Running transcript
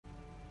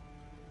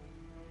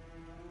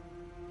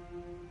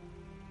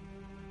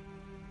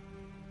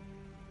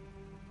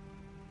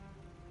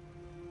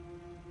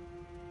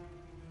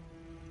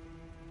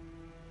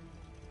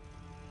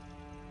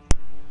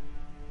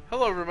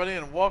Hello everybody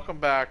and welcome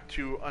back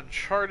to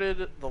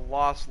Uncharted: The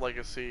Lost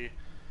Legacy.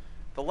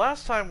 The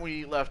last time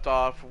we left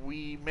off,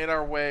 we made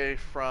our way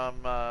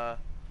from the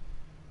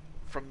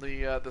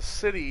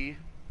city.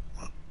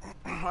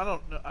 I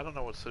don't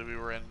know what city we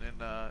were in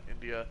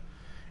India,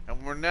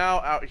 and we're now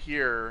out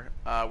here.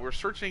 We're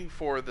searching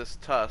for this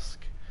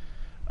tusk.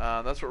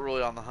 That's what we're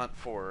really on the hunt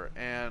for,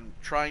 and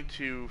trying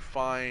to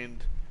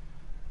find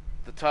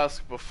the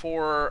tusk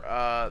before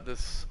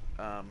this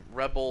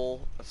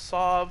rebel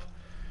Asav.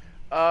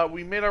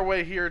 We made our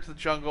way here to the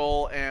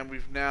jungle, and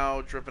we've now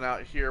driven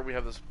out here. We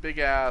have this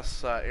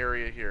big-ass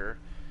area here,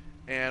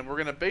 and we're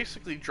going to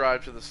basically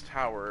drive to this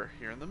tower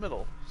here in the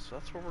middle. So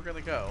that's where we're going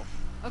to go.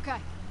 Okay,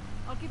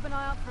 I'll keep an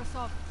eye out for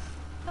Asav.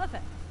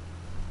 Perfect.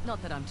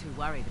 Not that I'm too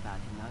worried about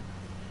him,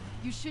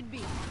 though. You should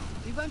be.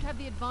 We won't have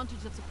the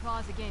advantage of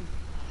surprise again.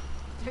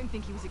 Don't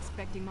think he was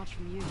expecting much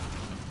from you.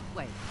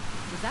 Wait,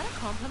 was that a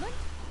compliment?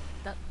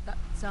 That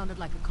sounded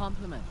like a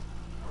compliment.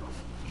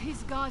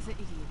 His guys are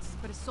idiots,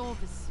 but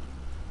Asav is...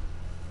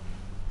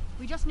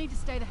 We just need to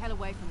stay the hell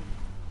away from him.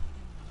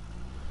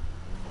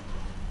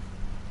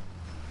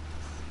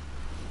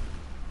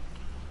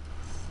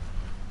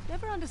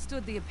 Never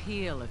understood the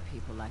appeal of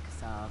people like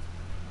Asav.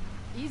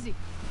 Easy.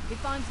 He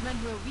finds men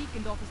who are weak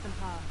and offers them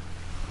power.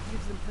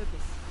 Gives them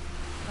purpose.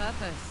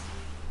 Purpose?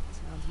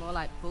 Sounds more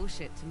like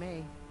bullshit to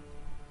me.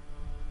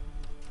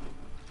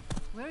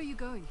 Where are you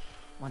going?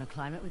 Want to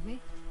climb it with me?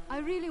 I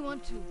really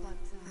want to, but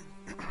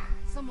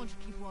someone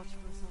should keep watch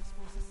for Asav's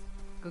forces.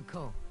 Good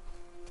call.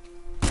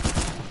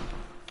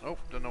 Oh,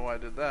 don't know why I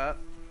did that.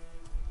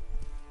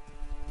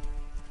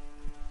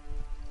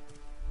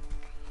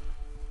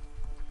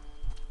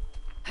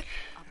 Up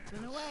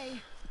and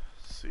away.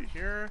 Let's see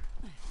here.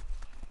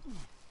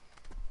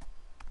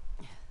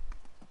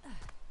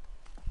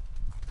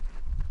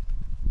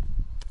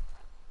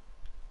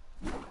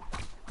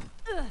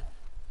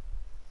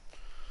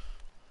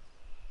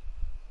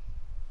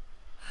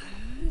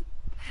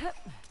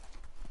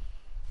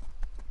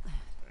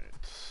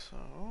 Right, so...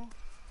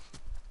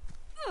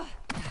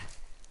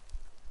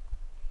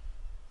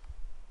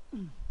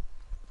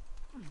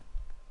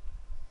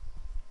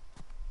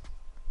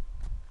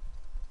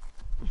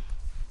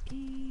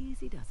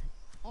 Easy does it.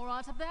 All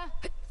right up there?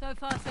 So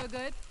far, so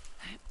good.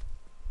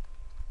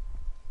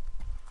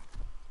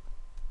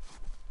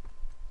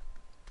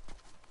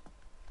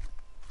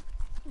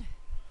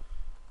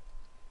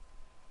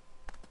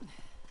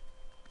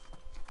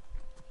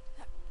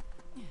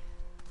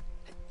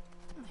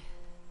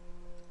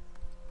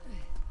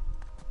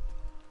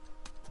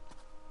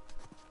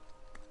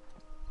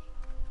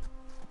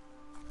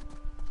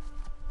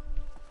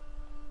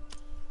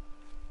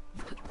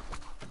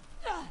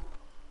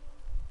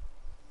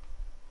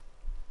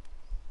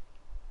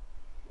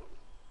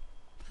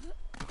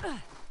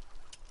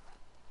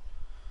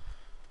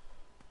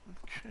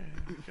 Okay,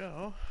 there we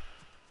go.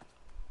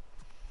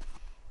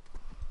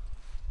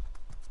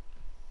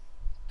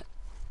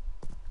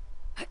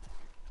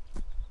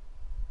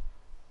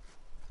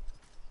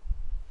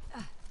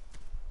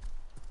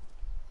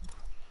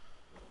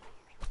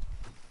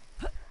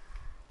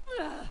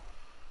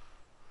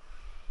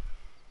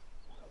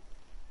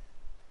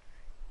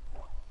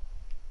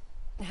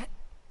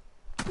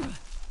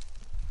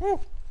 Woo!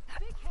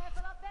 Be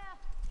careful up there.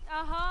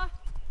 Uh-huh.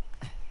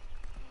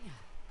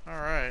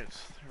 Alright,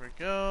 there we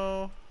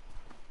go.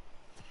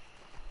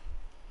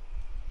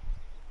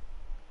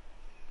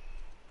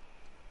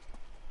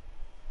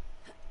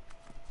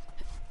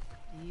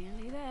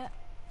 Nearly there.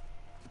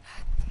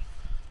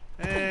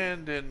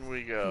 And in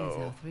we Here's our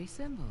go. 3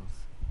 symbols.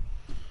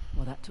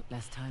 Well, that took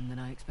less time than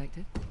I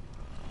expected.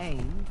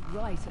 Aimed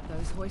right at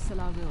those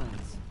Hoysala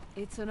ruins.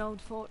 It's an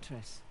old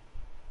fortress,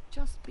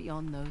 just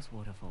beyond those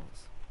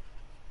waterfalls.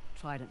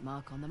 Trident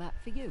mark on the map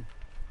for you.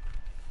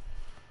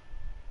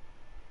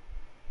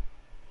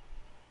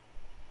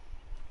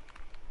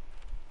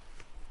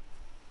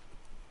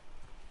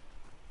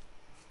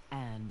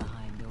 And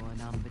behind door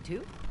number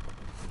 2.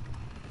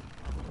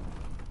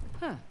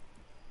 Huh.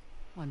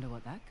 Wonder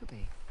what that could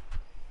be.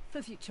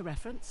 For future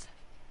reference.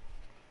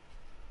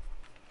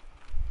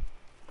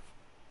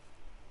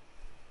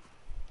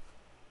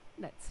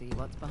 Let's see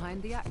what's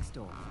behind the axe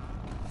door.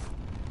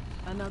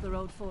 Another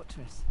old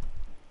fortress,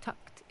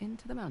 tucked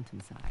into the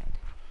mountainside.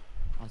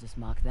 I'll just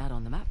mark that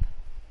on the map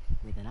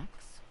with an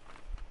axe.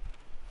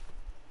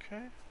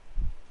 Okay.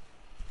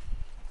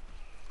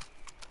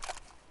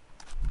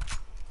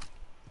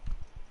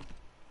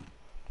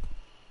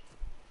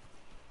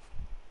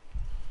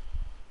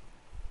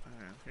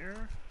 And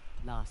here.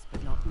 Last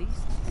but not least,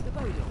 the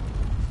bow door.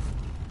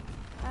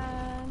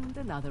 And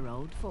another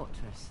old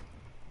fortress,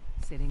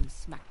 sitting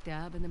smack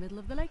dab in the middle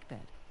of the lake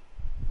bed.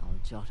 I'll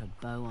jot a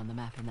bow on the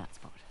map in that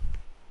spot.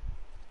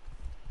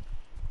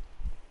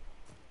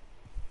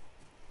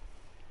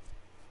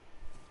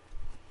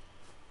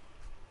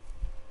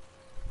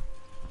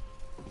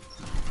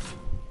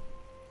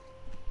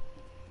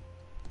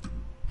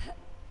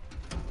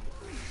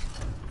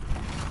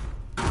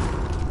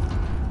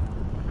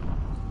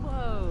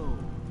 Whoa!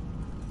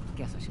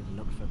 Guess I should have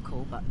looked for a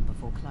call button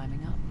before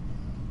climbing up.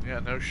 Yeah,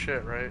 no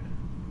shit, right?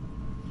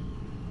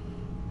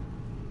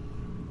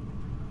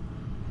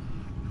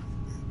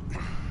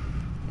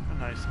 A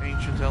nice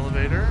ancient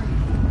elevator.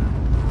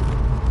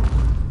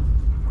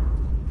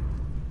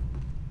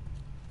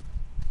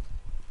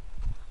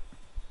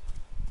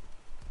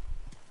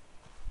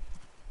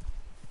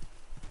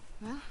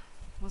 Well,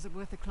 was it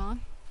worth the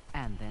climb?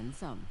 And then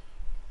some.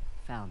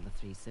 Found the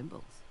 3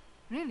 symbols.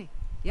 Really?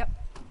 Yep.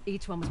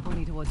 Each one was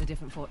pointing towards a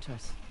different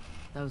fortress.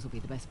 Those will be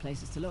the best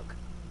places to look.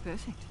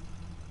 Perfect.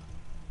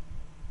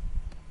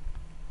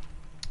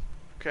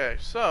 Okay,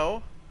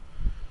 so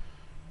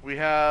we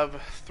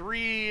have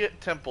 3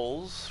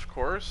 temples, of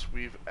course.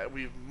 We've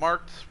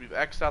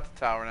X'd out the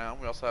tower now.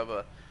 We also have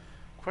a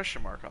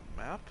question mark on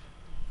the map.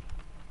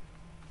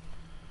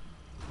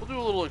 We'll do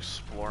a little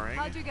exploring.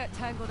 How'd you get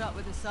tangled up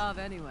with the Sav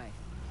anyway?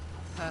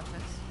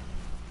 Purpose?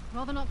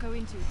 Rather not go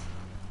into it.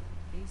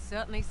 He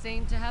certainly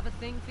seemed to have a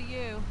thing for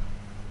you.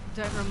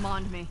 Don't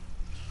remind me.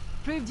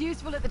 Proved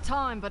useful at the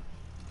time, but...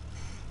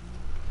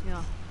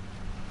 yeah.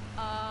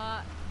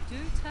 Do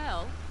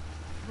tell.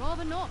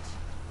 Rather not.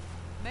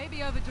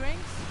 Maybe over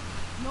drinks?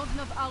 Not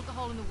enough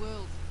alcohol in the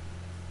world.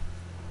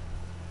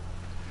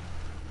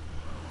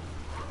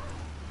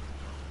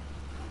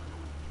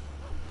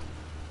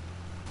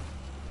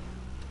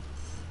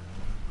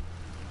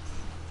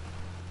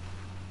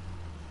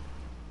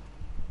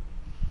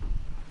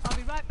 I'll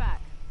be right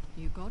back.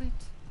 You got it.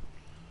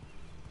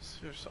 Let's see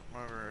if there's something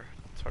over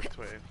tucked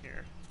away in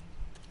here.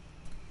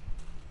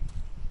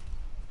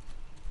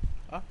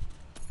 Huh?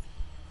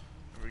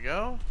 There we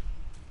go.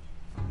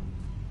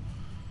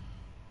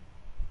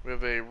 We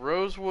have a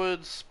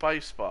rosewood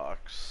spice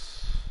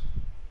box.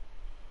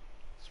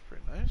 That's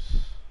pretty nice.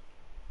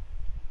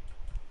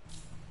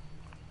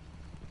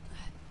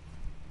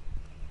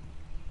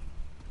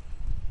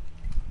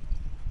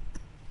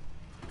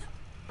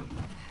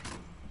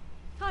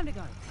 Time to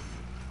go.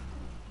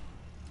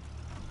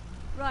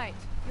 Right,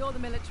 you're the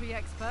military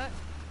expert.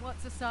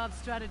 What's Asav's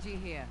strategy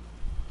here?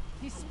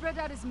 He spread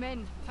out his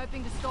men,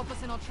 hoping to stop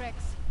us in our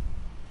tracks.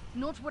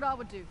 Not what I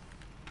would do.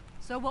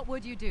 So what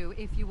would you do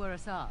if you were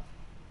Asav?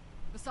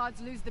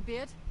 Besides lose the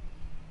beard,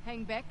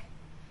 hang back,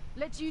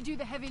 let you do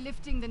the heavy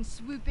lifting, then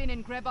swoop in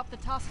and grab up the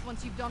tusk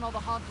once you've done all the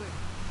hard work.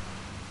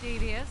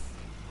 Devious?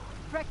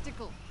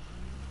 Practical.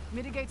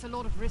 Mitigates a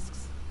lot of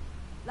risks.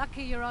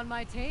 Lucky you're on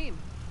my team.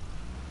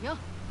 Yeah,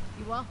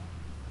 you are.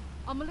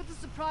 I'm a little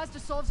surprised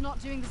Asav's not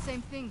doing the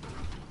same thing.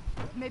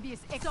 Maybe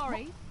his ex-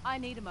 Sorry, I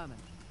need a moment.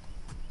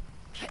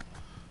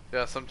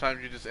 Yeah,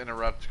 sometimes you just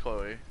interrupt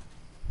Chloe.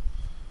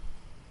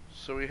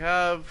 So we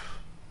have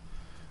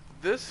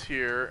this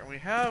here, and we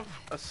have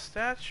a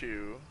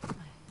statue.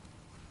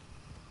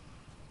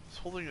 It's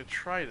holding a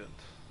trident.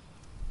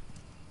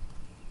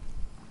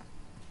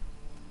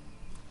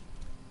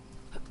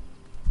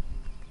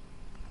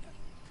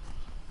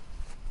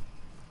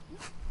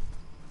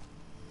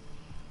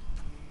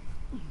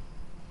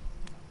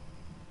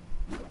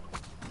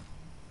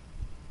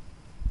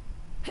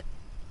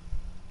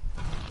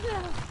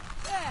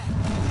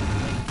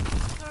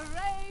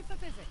 Hooray for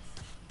physics.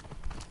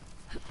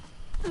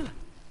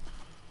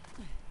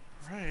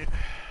 Right.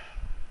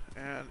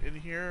 And in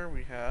here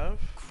we have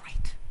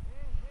Great.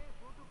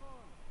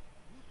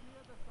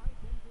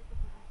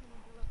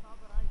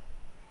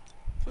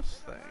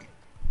 this thing.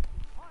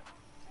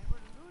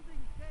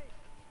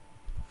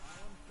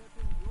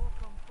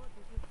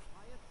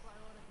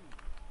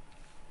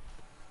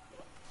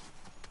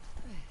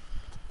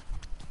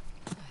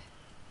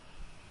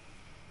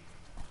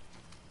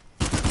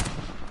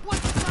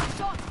 What's that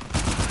shot?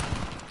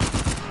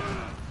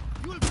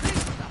 You will pay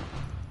for that.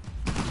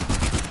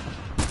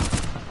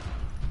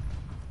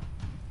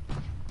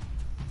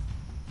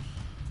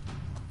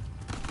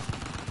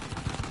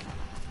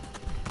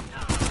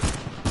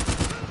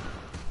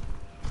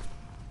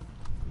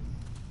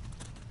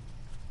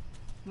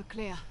 We're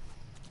clear.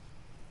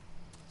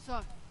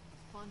 So,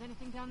 find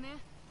anything down there?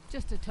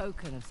 Just a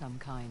token of some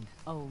kind.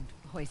 Old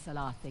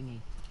Hoysala thingy.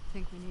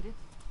 Think we need it?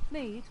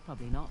 Need?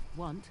 Probably not.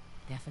 Want?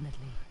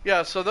 Definitely.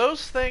 Yeah, so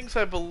those things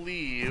I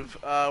believe,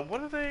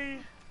 what are they?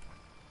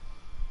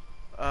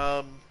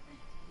 Let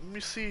me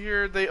see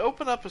here. They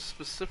open up a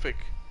specific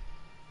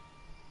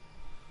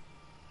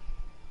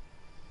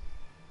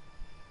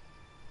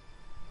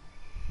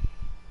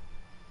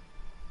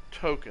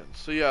tokens.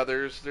 So yeah,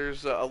 there's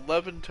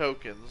 11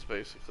 tokens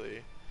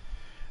basically,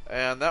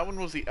 and that one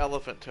was the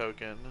elephant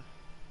token,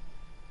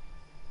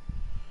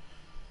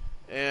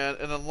 and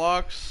it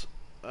unlocks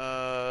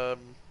the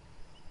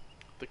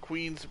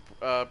Queen's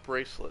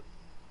bracelet,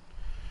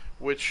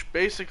 which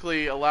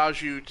basically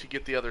allows you to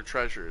get the other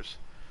treasures.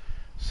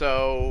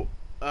 So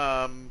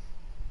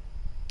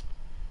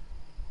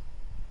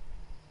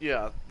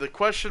yeah, the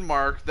question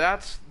mark.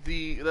 That's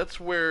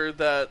where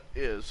that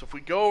is. So if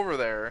we go over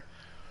there,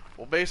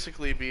 we'll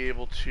basically be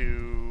able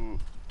to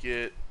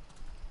get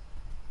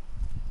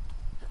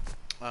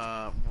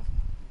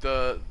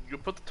you'll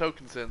put the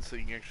tokens in so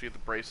you can actually get the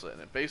bracelet,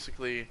 and it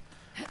basically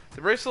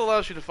the bracelet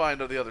allows you to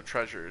find all the other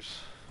treasures.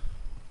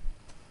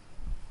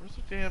 Where's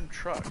the damn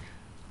truck?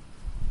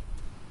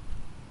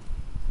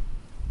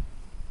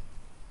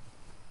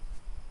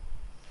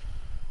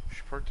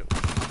 parked it.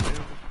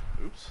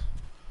 Oops.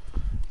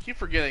 Keep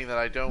forgetting that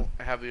I don't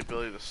have the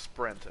ability to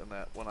sprint, and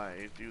that when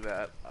I do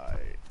that, I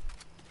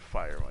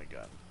fire my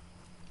gun.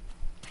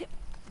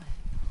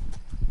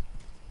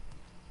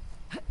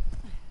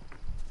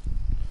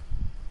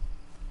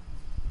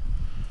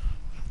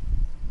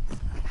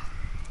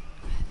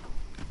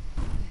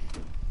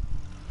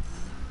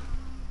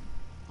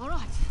 All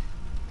right.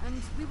 And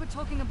we were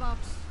talking about...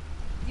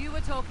 You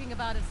were talking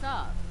about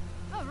Assad.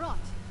 Oh, right.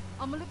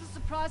 I'm a little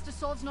surprised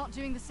Assad's not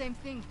doing the same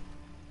thing.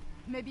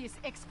 Maybe his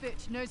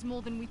expert knows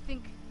more than we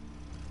think.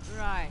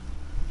 Right.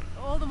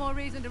 All the more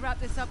reason to wrap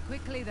this up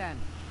quickly, then.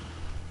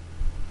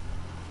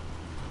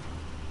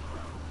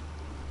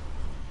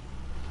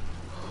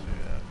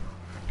 Yeah.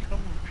 Come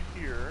up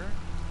here.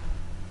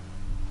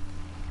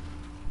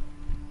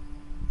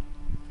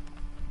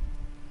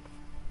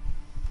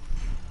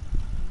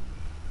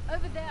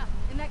 Over there,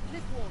 in that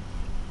cliff wall.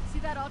 See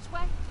that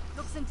archway?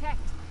 Looks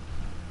intact.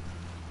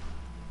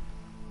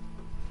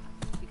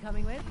 You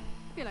coming with?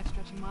 Feel like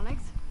stretching my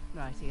legs.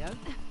 Rightio.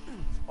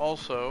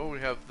 Also, we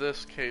have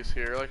this case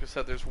here. Like I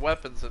said, there's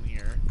weapons in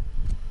here.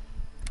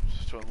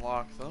 Just to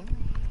unlock them.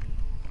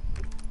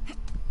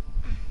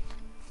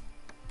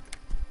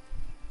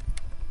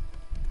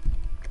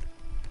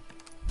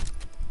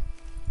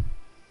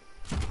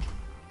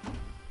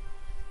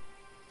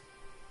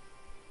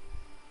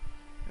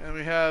 And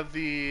we have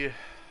we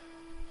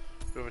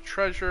have a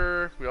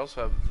treasure. We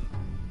also have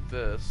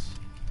this.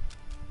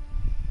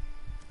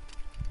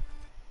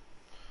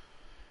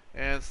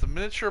 And it's the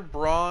miniature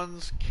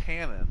bronze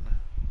cannon.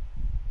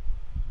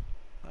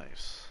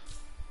 Nice.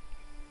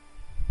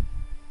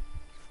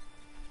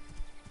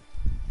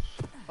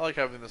 I like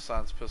having the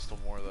science pistol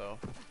more though.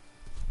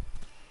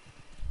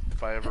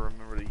 If I ever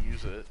remember to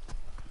use it.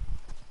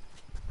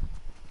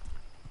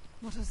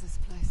 What is this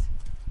place?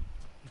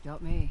 You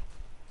got me.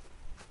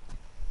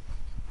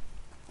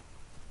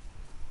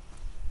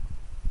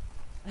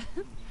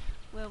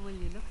 Well, will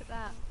you look at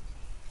that?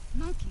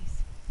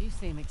 Monkeys. You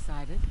seem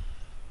excited.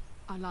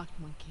 I like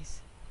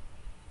monkeys.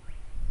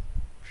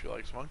 She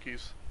likes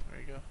monkeys.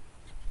 There you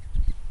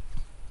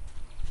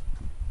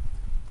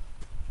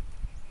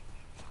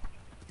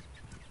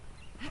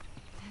go.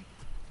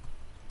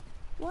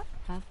 What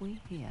have we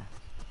here?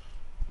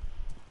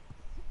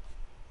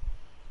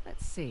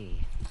 Let's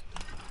see.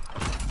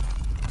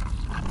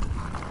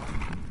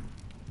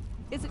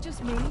 Is it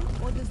just me,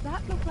 or does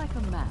that look like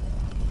a map?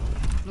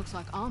 Looks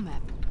like our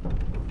map.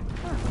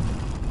 Huh.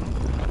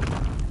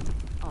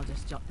 I'll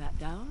just jot that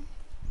down.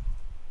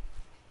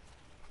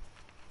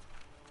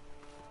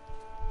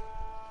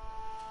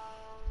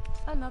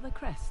 Another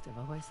crest of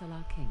a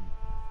Hoysala king.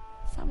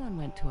 Someone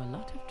went to a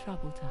lot of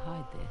trouble to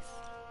hide this.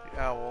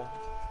 The owl.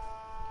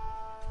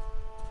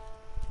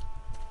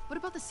 What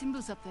about the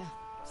symbols up there?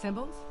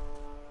 Symbols?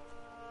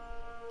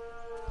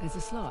 There's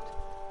a slot.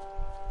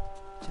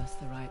 Just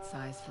the right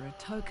size for a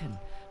token.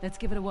 Let's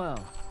give it a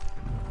whirl.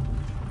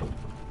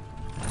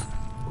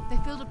 They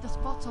filled up the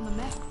spots on the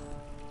map.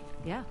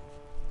 Yeah.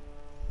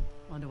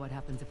 Wonder what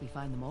happens if we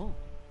find them all.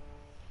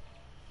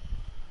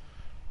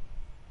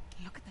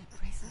 Look at that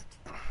bracelet.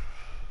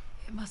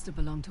 It must have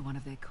belonged to one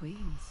of their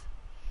queens.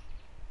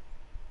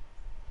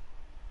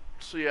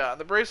 So yeah,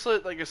 the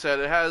bracelet, like I said,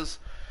 it has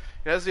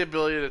the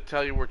ability to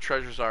tell you where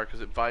treasures are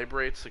because it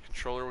vibrates the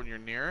controller when you're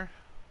near.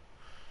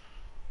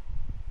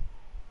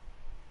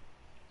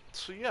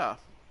 So yeah,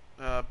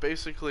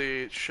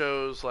 basically it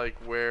shows like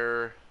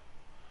where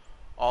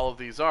all of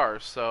these are.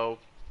 So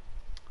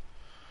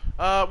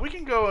we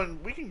can go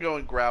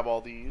and grab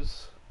all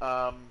these.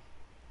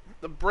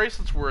 The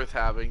bracelet's worth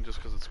having just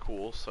because it's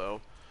cool.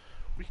 So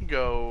we can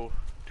go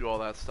do all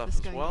that stuff This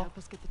as going to well. help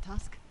us get the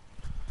tusk?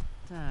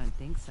 Don't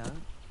think so,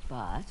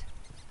 but...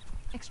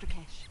 Extra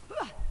cash.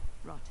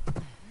 Right.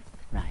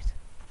 Right.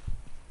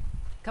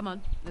 Come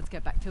on, let's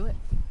get back to it.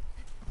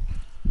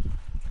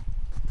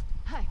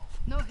 Hey,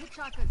 no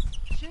hitchhikers.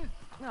 Shoot.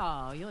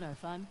 Oh, you're no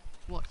fun.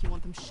 What, you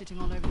want them shitting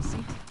all over the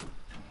seat?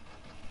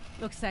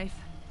 Looks safe.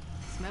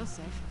 Smells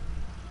safe.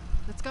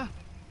 Let's go.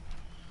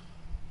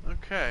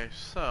 Okay,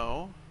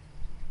 so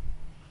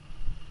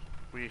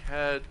we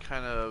head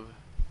kind of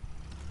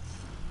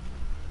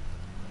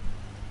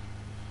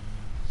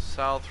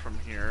south from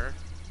here.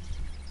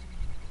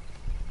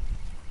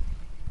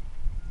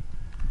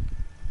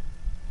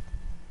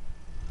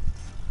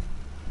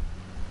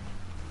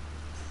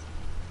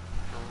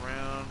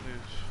 Around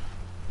these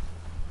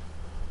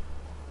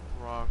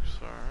rocks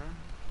are.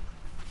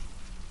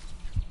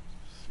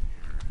 Let's see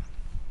here.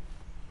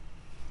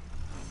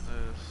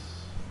 And this.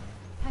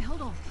 Hey,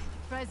 hold on.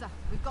 Fraser,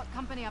 we've got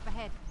company up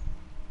ahead.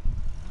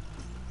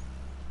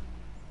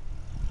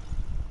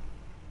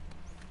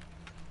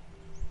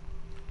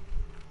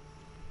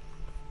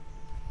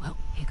 Well,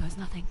 here goes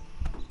nothing.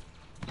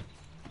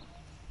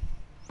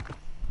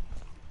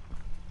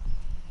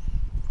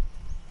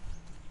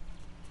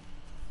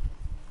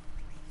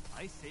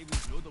 I say we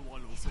blow the wall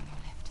He's on open.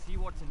 your left. See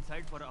what's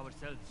inside for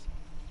ourselves.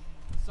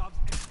 Saab's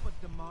expert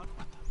demand.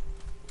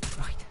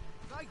 Right.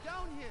 Guy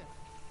down here.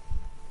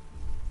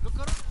 Look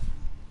around.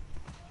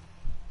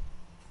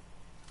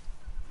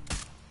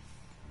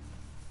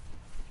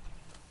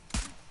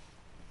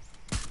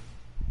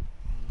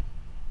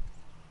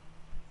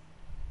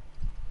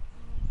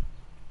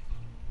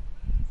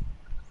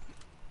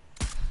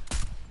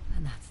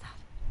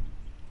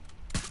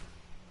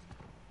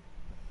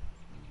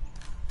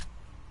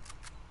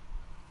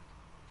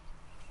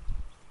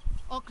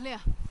 All clear.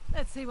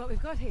 Let's see what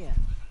we've got here.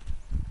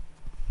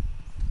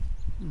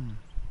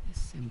 This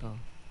symbol.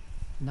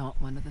 Not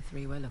one of the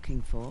three we're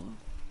looking for,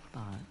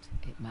 but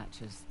it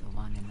matches the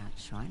one in that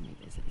shrine we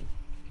visited.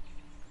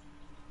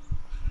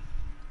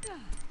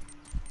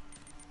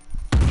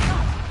 Let's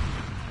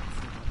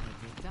see what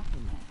they picked up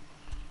in there.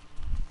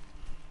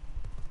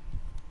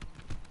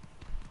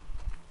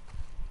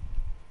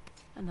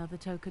 Another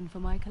token for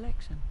my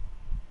collection.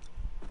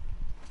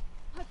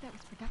 Hope that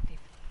was productive.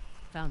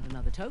 Found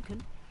another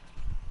token.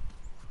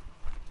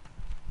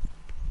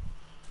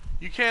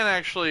 You can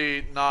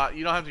actually not.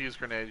 You don't have to use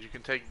grenades. You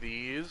can take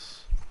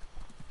these,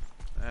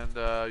 and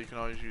you can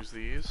always use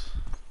these.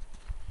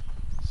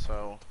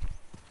 So.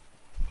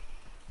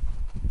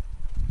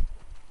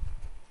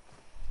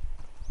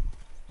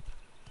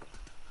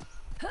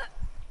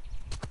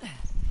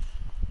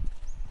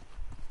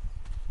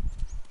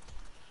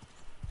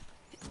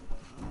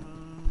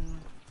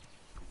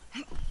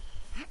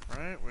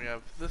 Right, we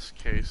have this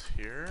case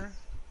here.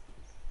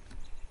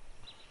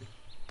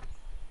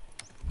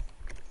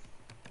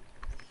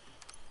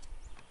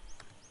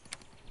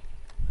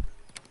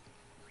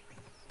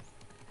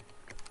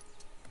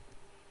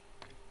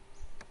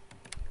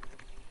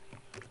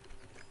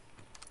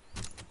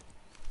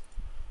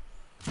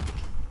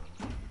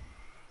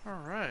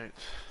 Alright.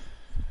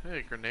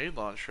 Hey, grenade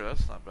launcher,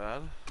 that's not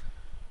bad.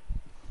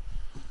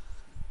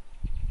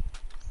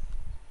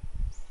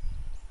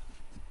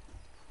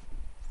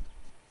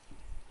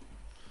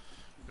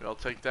 I'll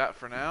take that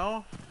for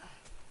now.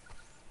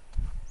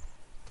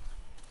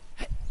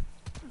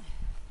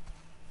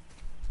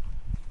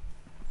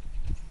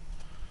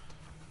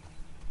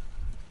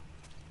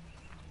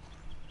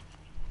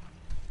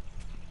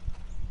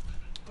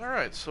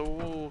 Alright, so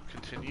we'll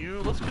continue.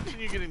 Let's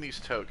continue getting these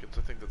tokens.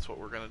 I think that's what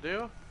we're going to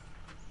do.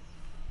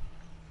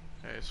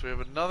 Okay, so we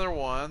have another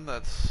one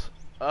that's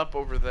up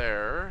over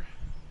there.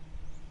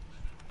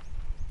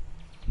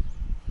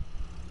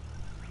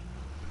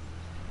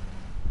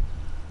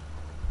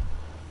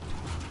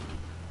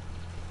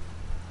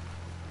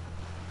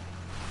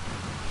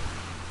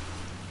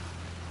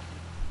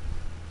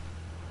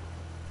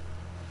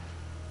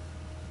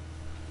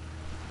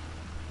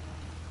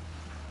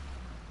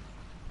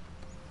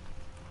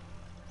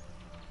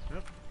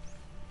 Yep.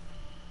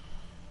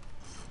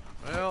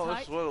 Well,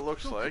 this is what it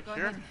looks like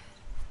here. Ahead.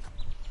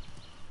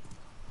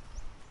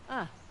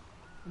 Ah,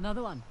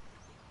 another one.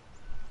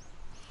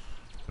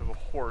 We have a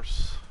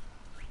horse.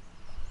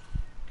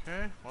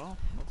 Okay, well,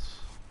 let's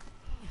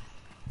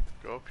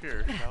go up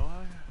here, shall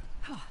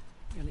I?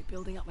 Really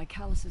building up my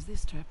calluses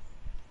this trip.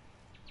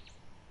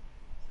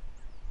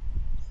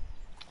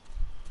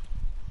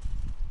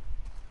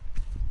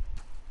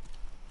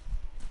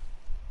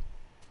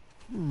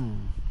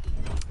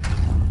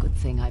 Good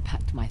thing I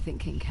packed my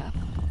thinking cap.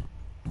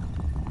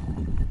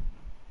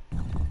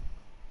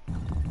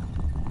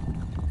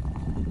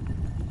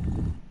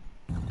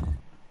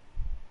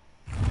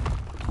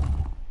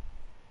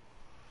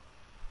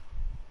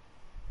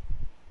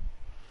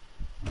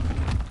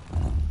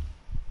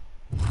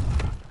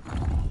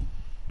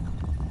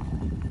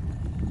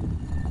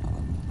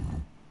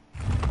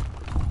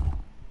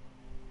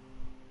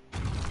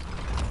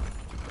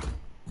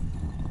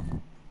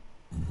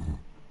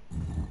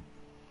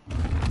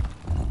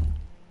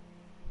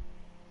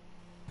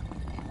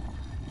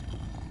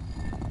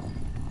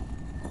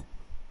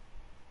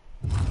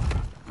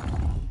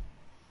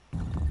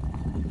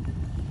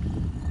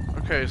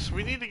 Okay, so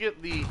we need to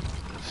get the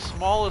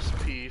smallest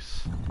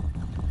piece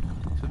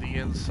to the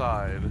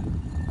inside.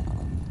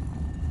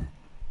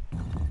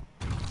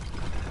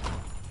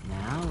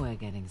 Now we're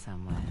getting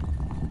somewhere.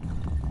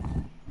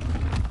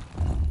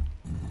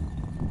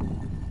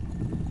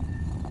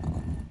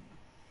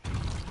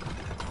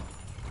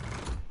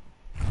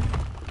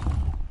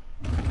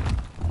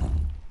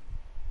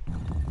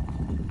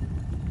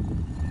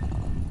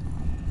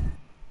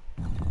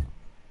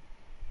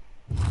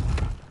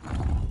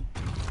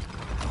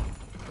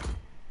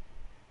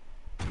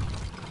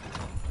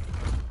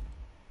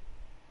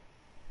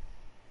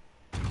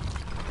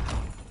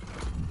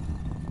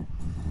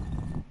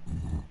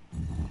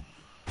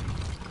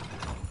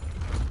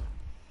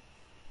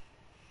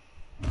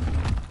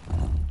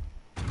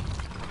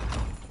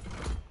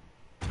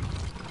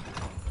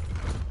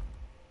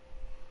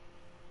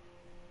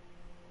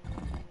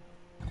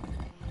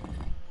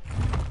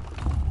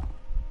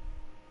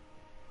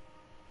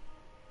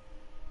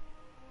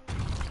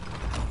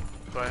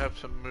 So I have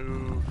to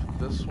move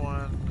this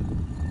one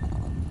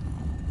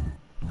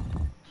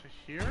to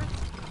here. I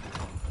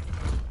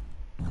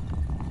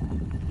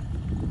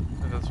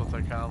think that's what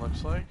that kind of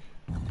looks like.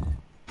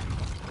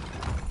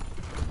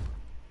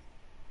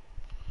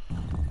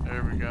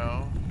 There we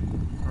go.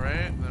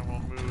 Right, and then we'll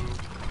move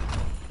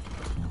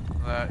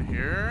that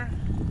here.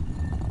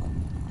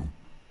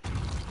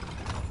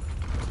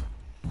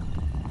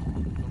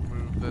 We'll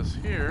move this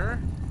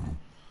here.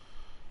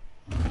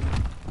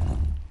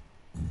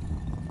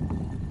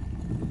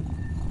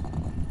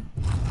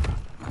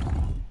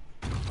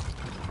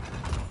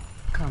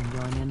 Come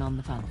join in on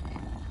the fun.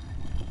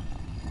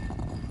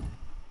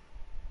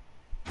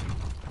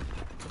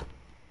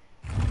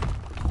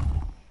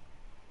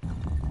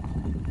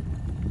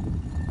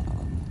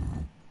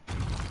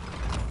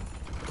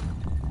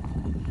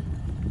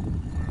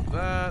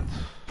 that.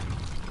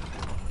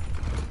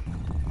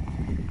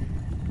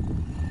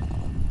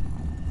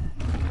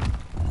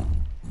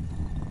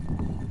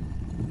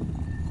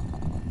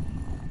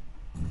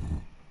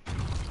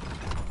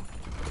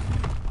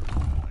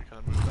 I kind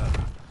of move that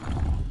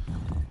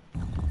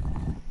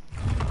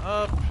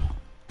up.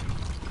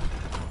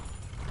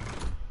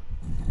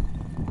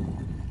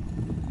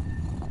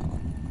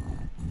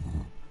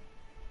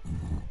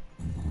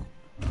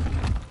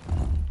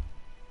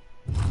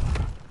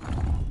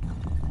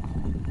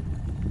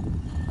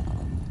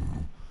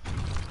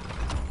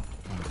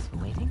 Thanks for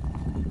waiting.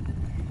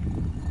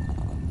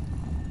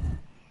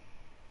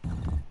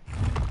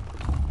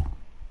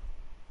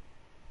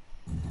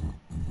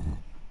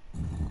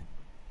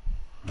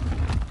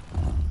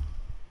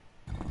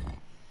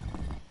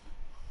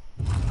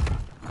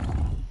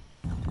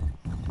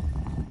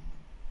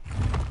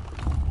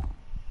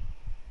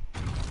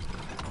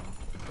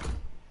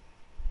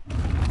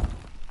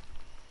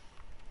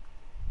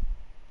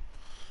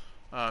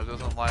 Oh, it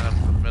doesn't line up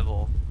in the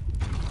middle.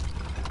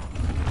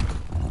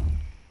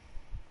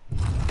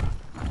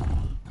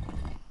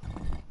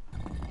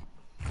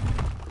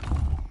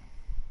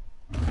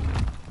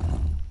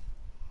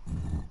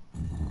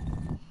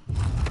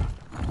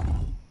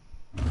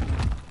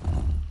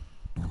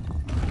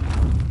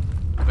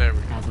 There we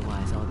go. As a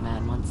wise old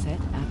man once said,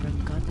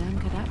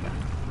 abracadabra cadabra.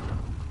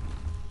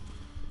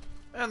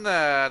 And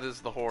that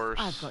is the horse.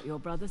 I've got your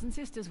brothers and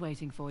sisters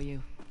waiting for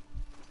you.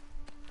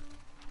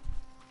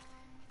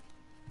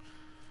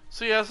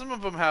 So yeah, some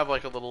of them have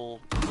like a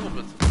little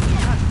bit.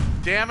 God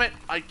damn it!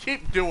 I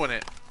keep doing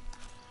it.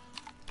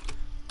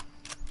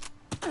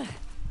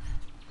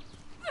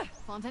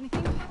 Want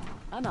anything?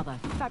 Another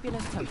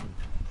fabulous token.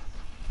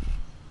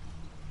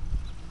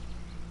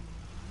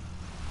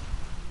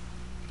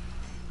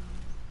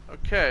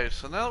 Okay,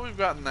 so now that we've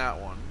gotten that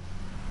one,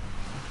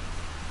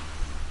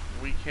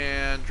 we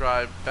can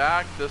drive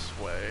back this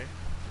way.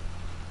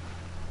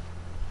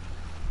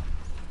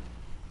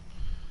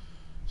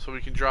 So we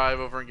can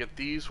drive over and get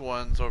these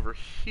ones over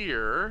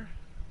here.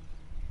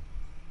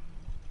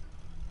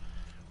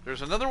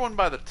 There's another one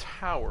by the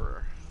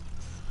tower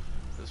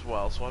as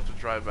well, so we'll have to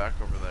drive back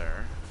over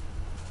there.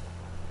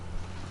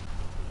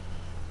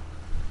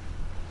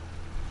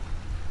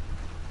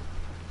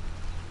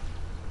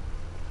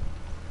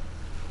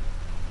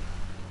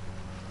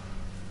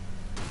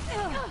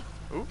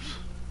 Oops.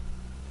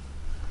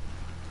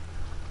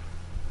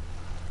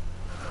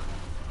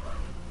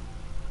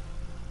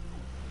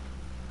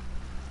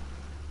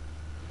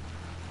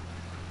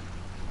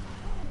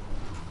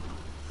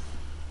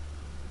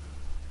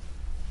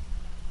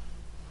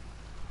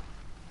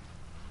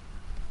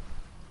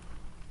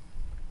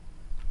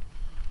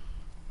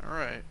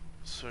 Alright,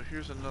 so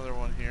here's another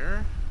one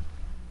here.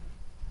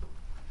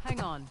 Hang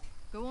on.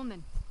 Go on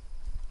then.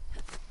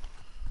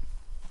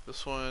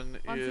 This one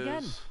Once is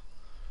again.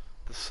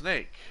 the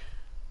snake.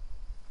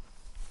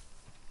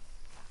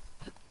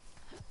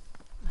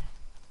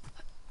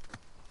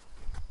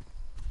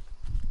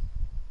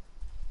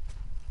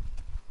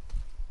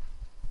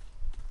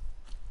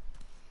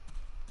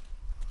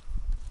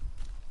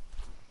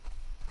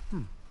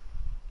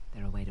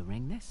 There a way to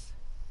ring this?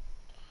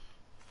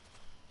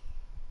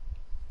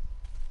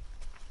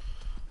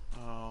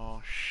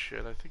 Oh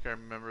shit, I think I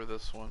remember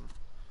this one.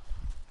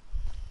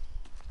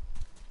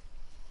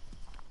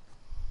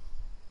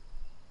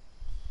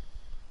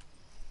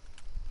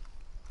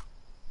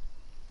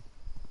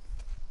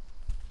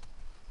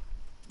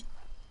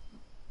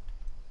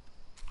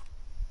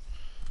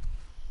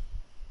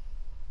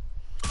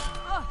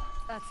 Oh,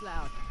 that's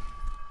loud.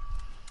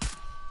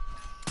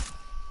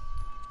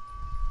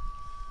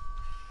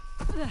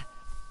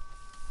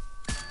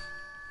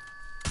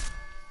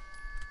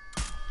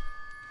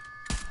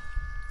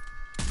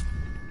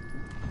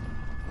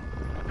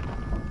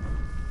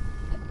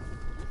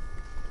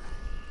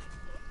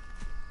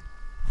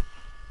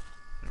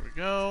 There we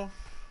go.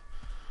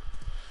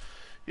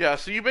 Yeah,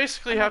 so you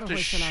basically have Another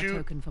to hoist on our shoot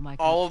token for my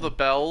all of the collection.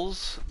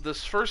 bells.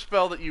 This first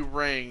bell that you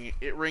ring,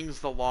 it rings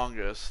the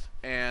longest,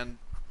 and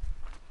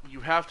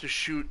you have to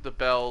shoot the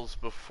bells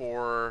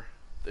before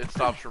it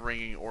stops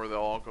ringing or they'll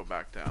all go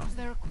back down. Is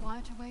there a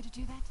quieter way to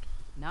do that?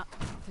 Nah,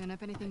 Turn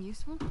up anything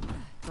useful?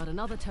 got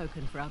another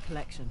token for our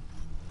collection.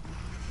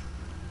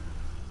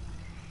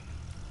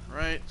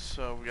 Right,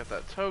 so we got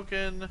that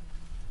token.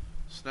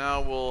 So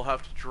now we'll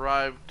have to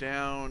drive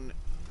down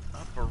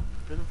up a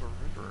bit of a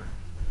river.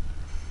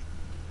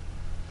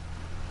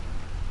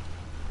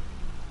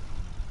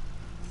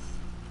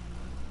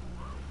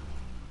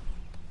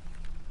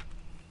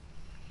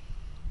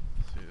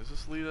 Let's see, does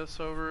this lead us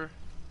over?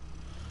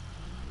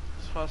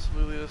 Does this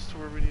possibly lead us to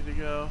where we need to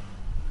go?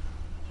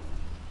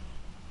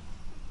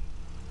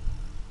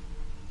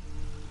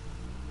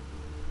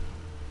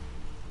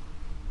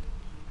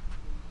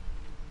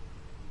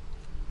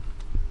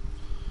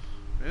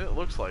 It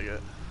looks like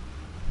it.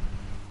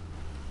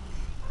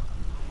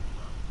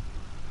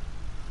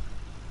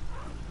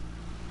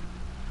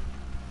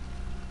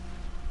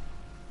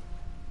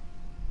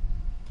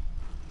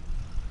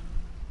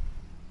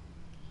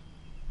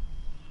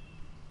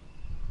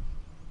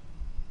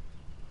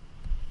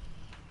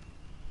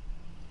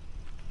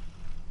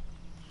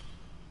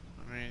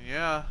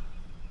 Yeah.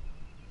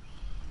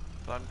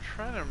 But I'm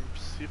trying to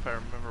see if I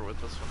remember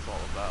what this one's all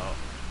about.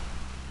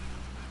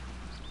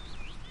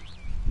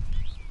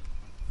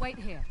 Wait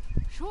here.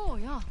 Sure,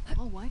 yeah.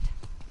 I'll wait.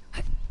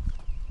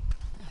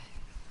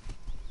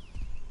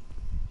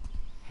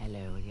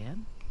 Hello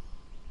again.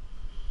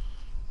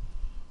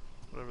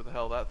 Whatever the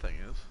hell that thing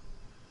is.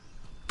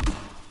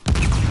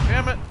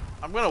 Damn it!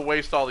 I'm gonna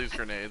waste all these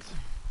grenades.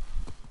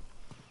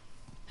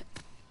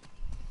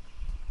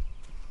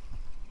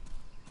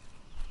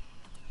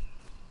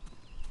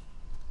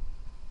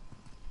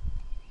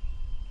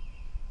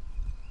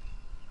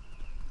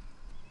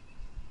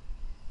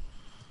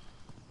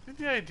 I think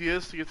the idea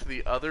is to get to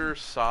the other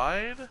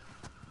side.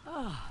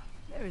 Oh,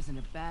 there isn't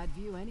a bad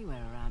view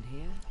anywhere around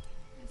here.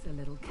 There's a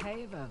little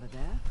cave over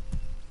there.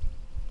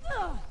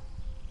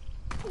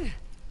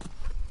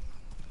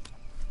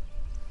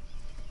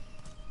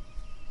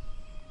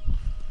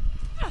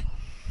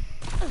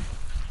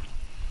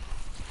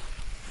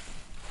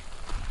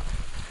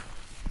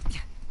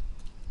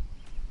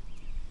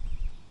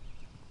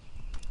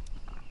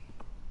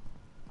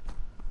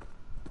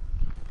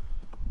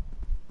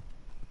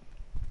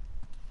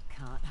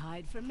 Can't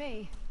hide from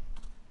me.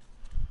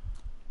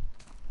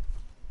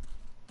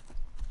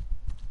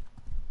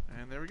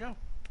 And there we go.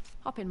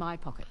 Hop in my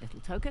pocket, little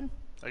token.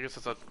 I guess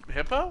it's a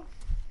hippo?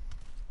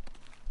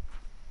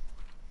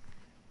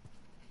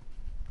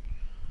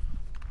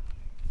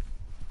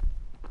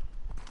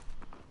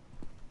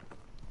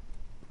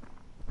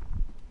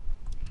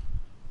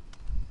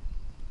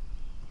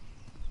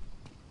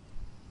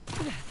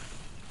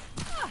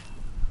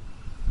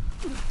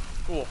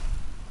 Cool.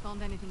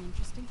 Found anything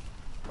interesting?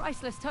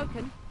 Priceless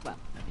token. Well,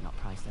 maybe not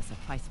priceless, a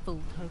priceful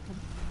token.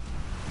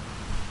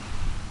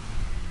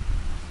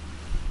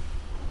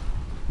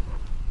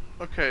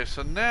 Okay,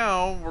 so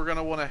now we're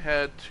gonna want to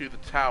head to the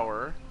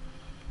tower,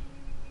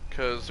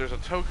 because there's a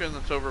token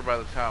that's over by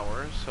the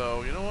tower.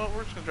 So you know what?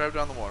 We're just gonna drive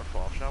down the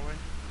waterfall, shall we?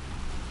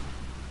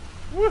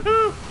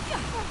 Woohoo!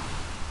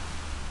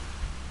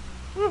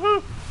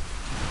 Woohoo!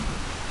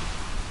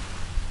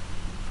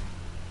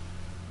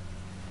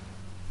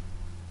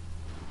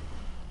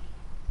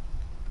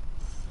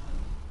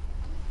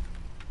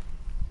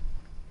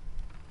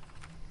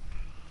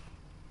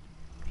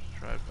 Just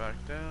drive back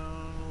down a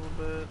little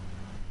bit.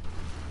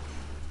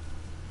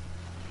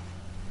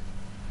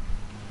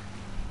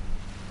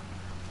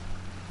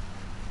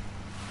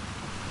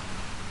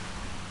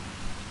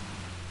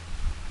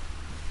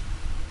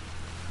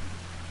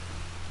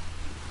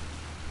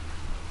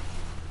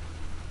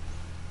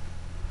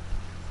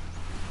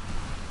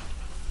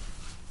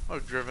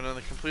 I've driven in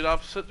the complete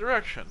opposite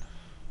direction.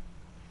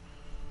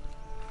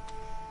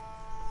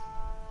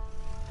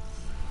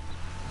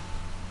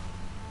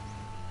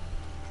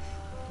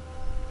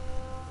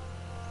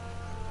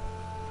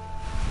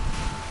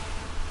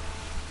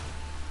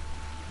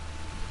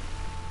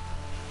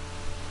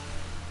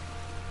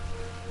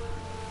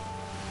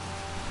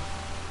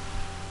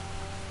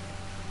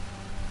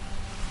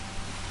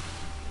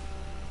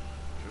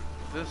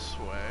 This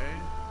way.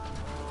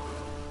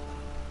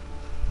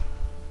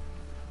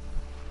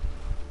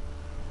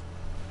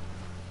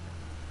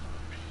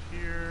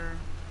 Here.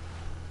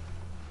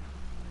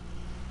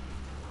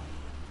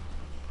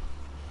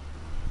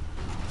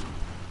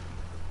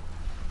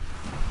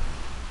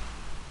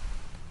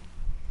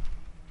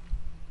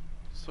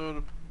 So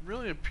it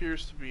really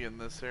appears to be in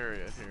this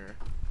area here.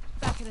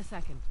 Back in a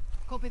second.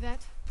 Copy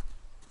that?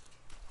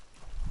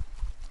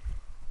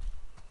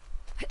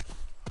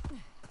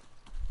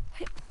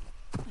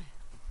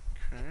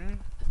 Okay.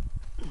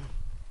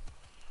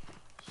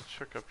 Let's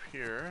check up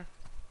here.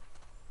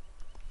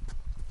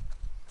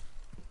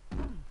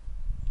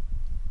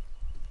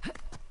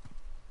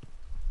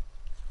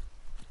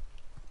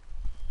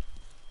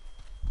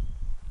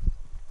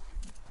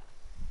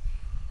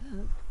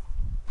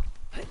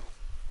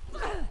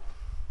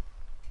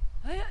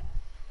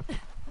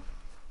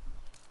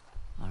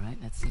 Alright,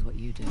 let's see what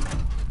you do.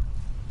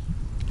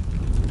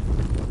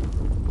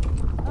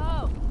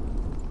 Oh!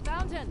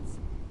 Fountains!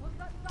 What's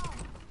that sound?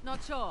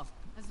 Not sure.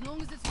 As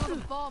long as it's not a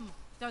bomb.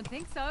 Don't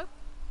think so.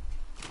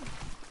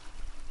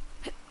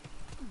 I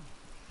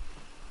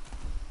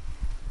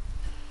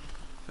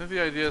think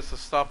the idea is to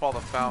stop all the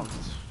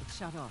fountains. It's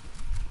shut off.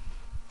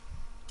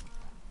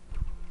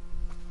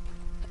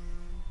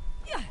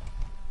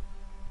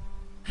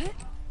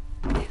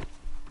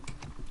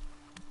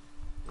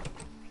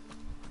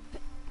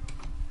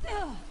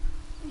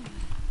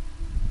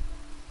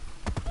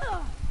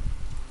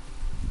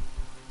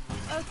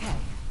 Okay,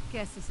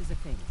 guess this is a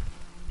thing.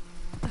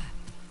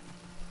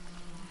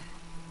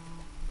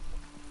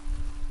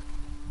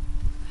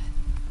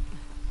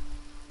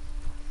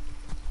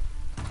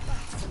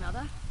 That's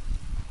another.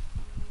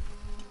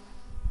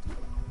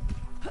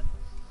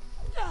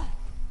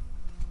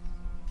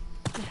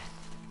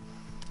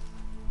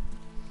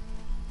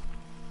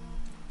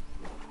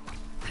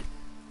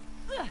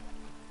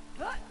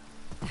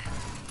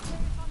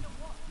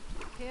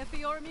 Here for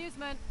your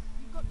amusement.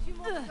 You've got 2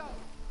 more to go.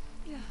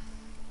 We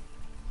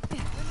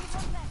need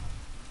one left.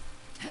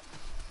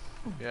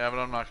 Yeah, but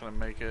I'm not gonna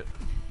make it.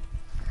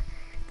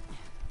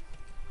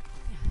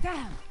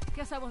 Damn!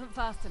 Guess I wasn't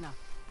fast enough.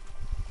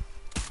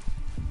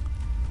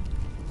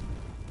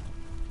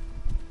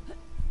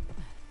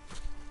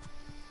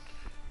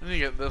 I need to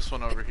get this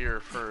one over here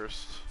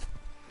first.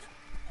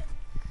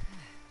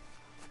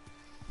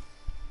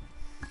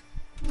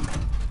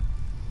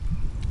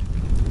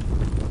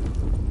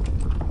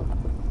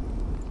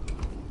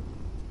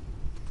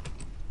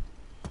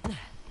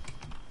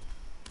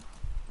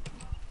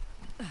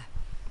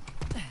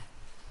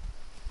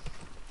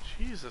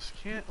 Jesus,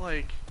 can't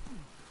like...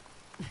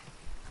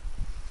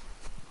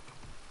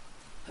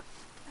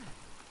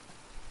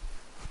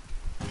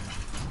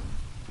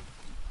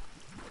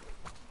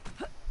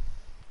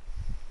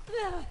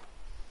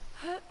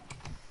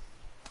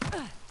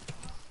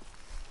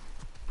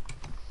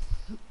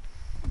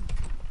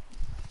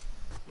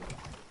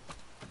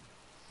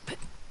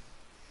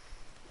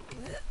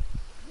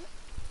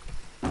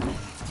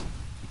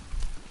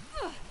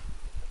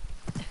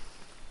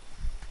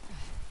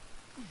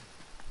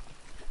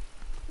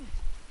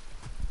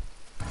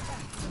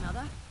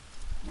 Another.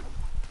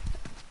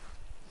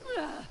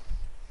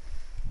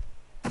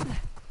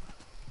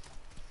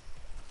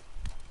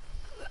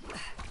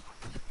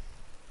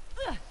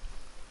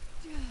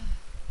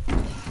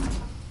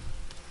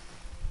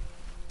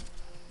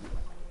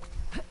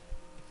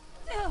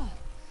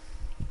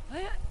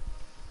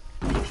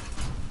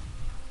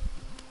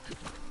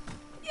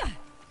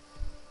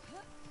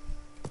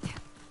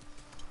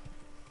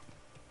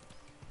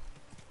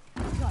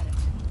 Got it.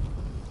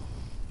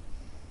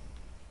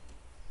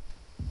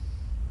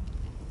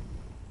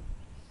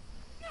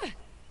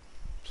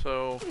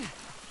 So...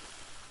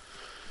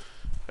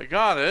 I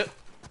got it.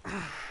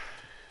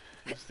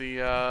 It's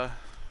the,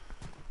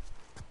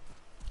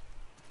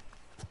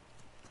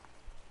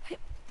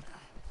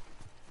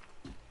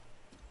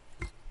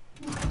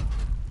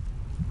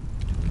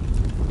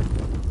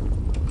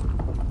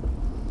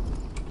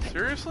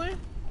 Seriously?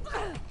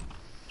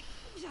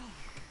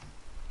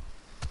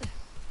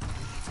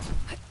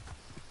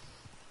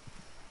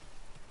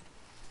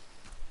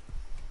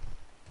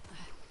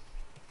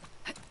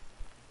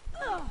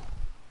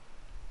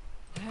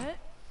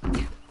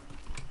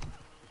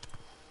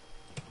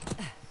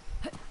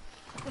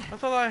 I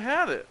thought I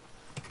had it.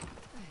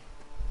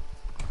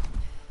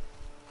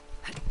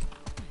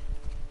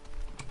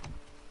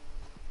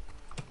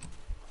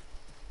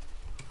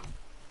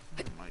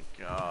 Oh my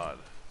god.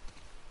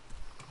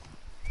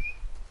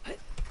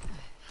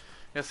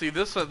 Yeah, see,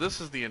 this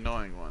is the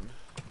annoying one.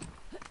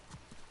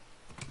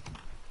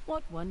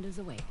 What wonders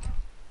await?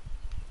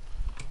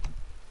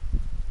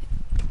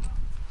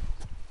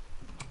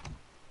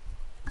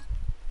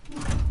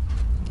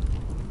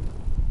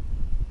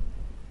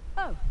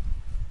 Oh,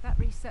 that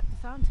reset the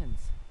fountains.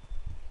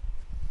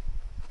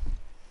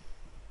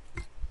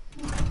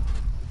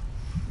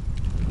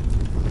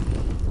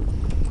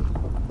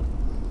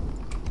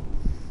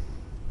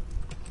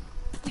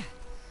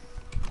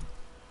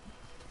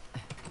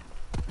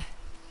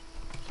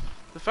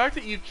 The fact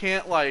that you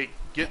can't, like,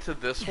 get to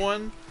this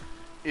one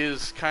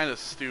is kind of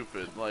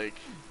stupid. Like...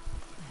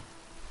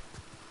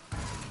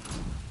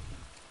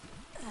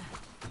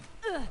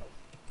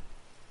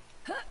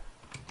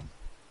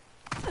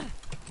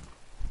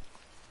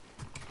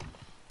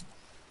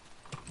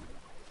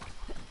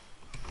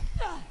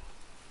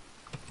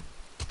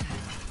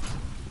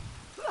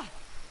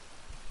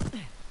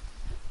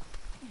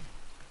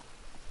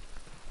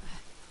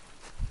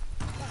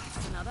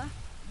 Another.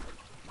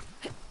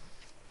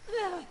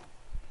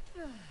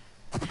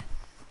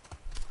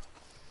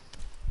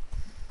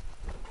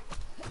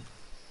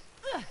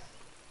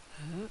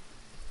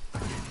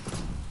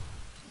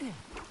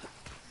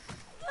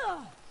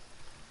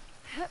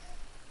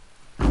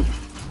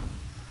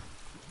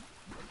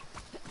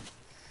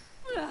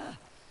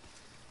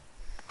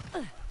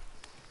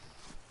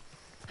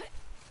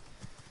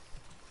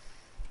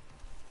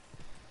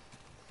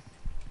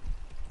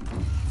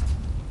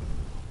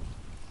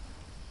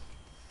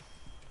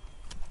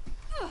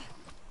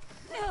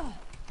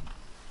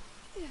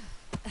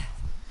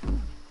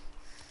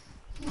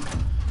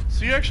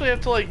 So you actually have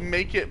to, like,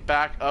 make it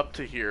back up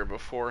to here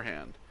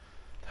beforehand.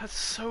 That's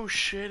so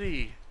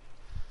shitty.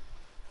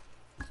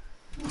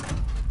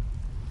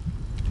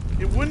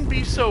 It wouldn't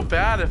be so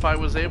bad if I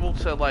was able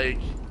to, like...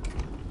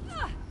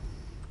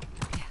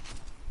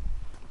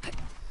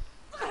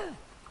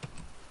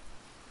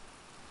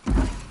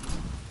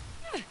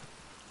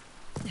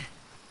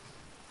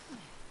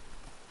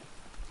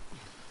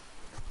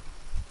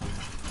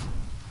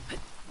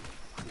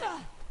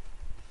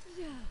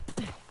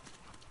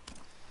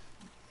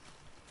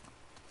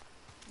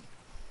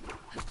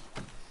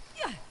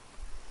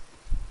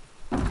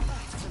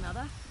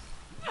 Another.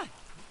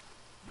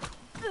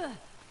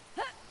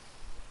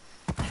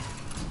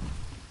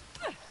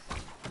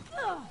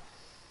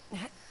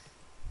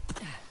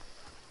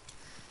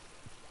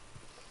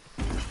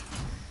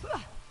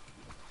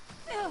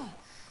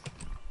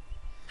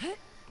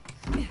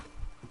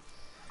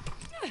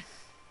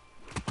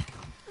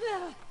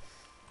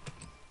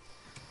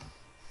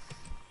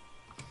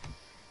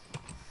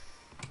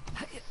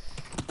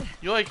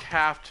 You like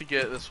have to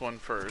get this one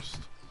first.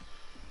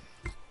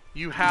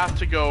 You have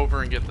to go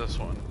over and get this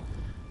one.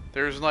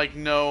 There's like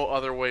no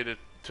other way to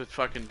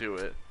fucking do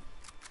it.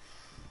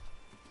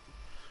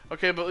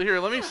 Okay, but here,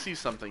 let me see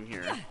something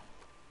here.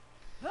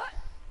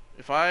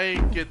 If I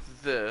get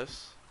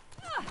this...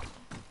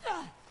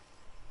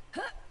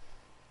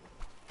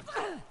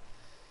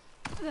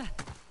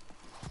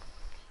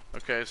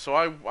 Okay, so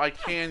I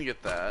can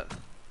get that.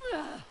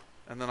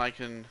 And then I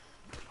can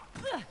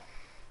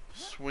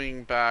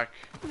swing back.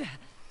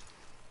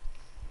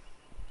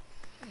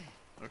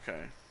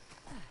 Okay.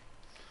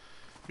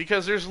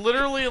 Because there's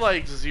literally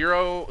like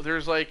zero,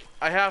 there's like,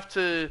 I have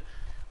to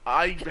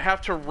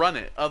run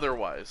it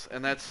otherwise,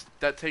 and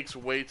that takes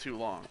way too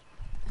long.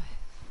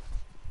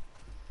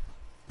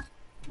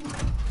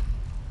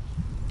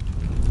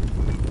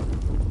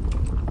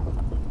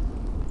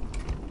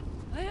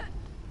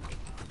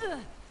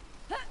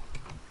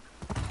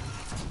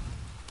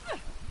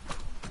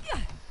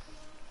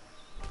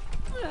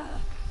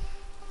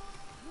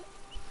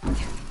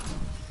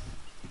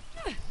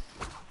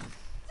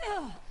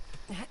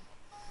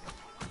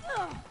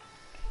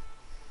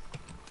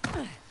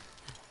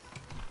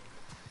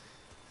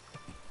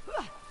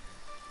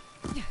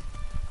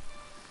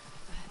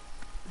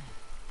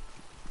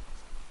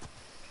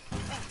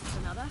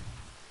 Another.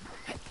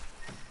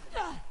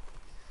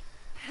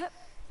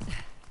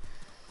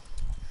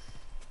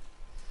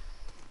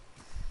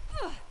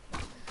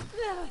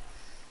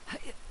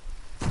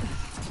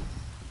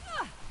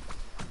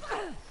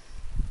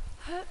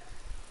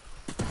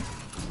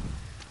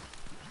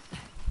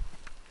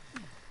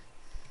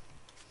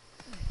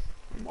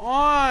 Come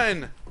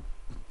on!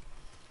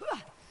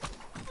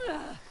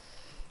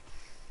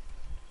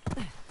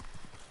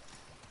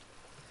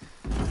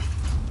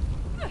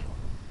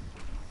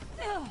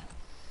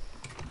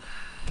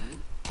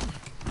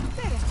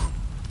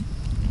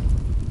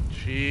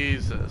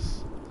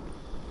 Jesus.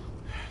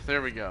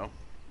 There we go.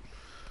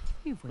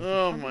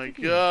 Oh my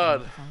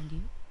god.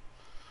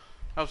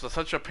 That was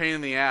such a pain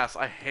in the ass.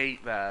 I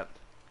hate that.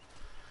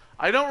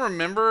 I don't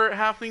remember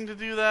having to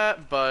do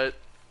that, but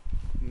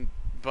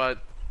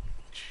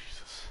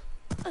Jesus.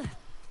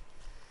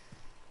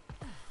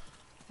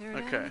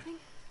 Okay.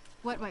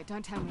 Wait,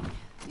 don't tell me.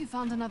 You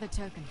found another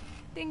token.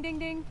 Ding, ding,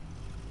 ding.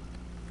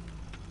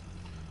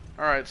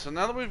 Alright, so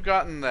now that we've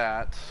gotten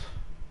that,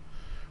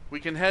 we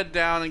can head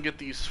down and get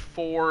these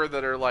 4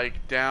 that are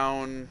like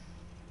down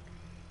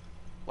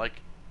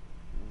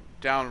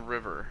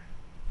river.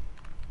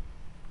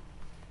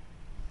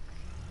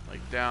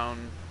 Like down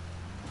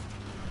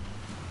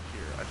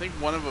here. I think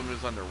one of them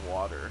is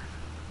underwater.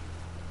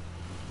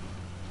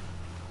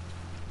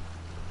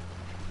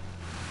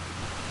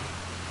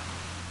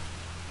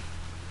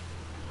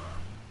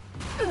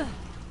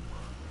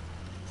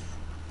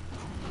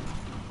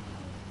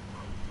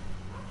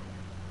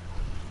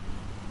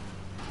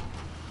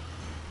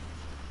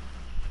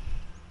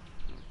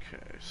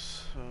 Okay,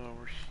 so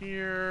we're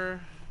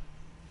here.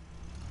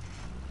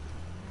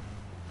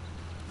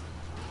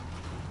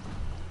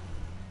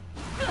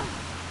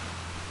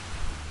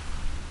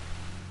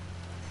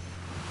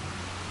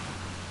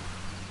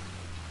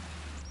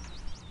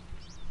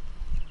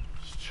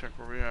 Let's check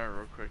where we are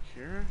real quick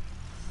here.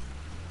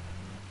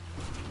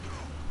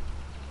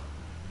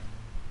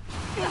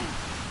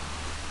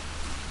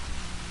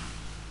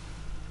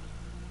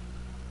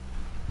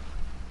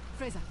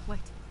 Fraser, wait.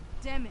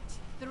 Damn it.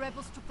 The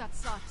rebels took that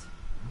site.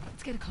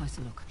 Let's get a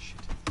closer look. Shit.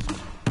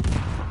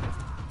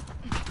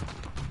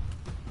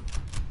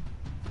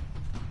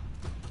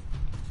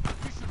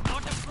 You should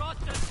not have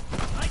crossed us.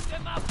 Light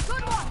them up.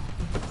 Good one!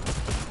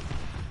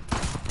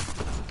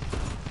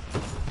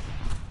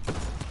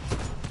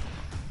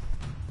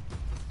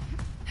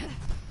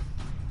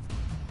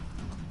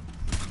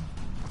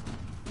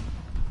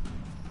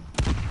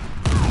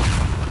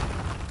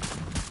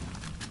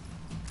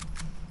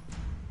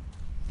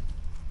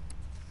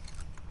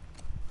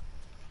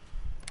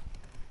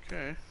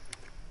 Okay.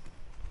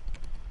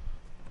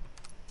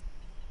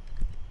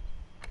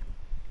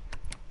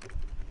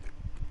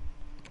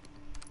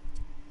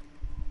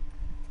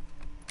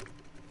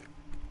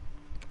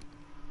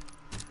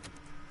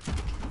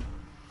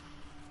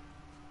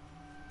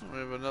 We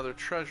have another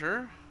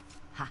treasure.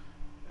 Ha.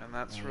 And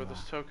that's There where you this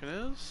are. token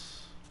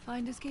is.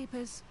 Finders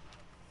keepers.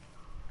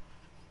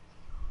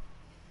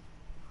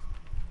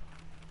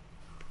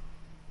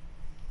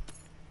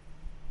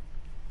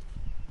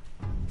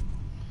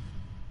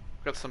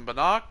 Got some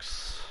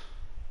binocs.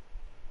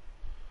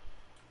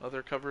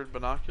 Other covered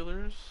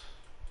binoculars.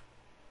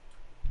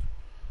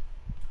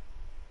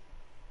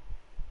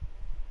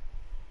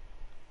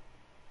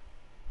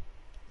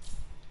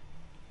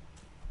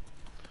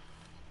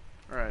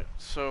 Alright,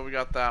 so we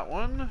got that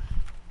one.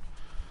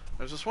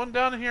 There's this one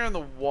down here in the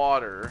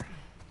water,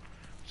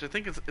 which I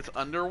think it's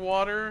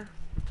underwater.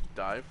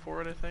 Dive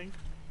for it, I think.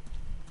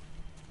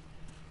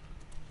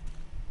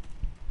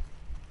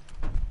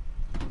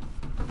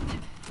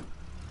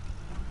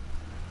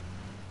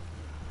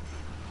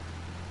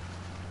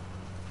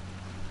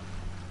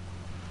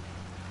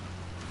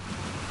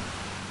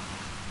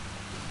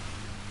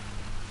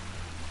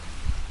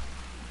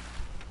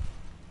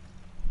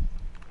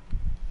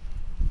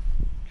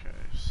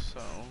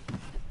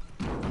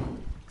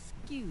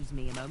 Excuse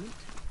me a moment.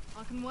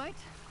 I can wait.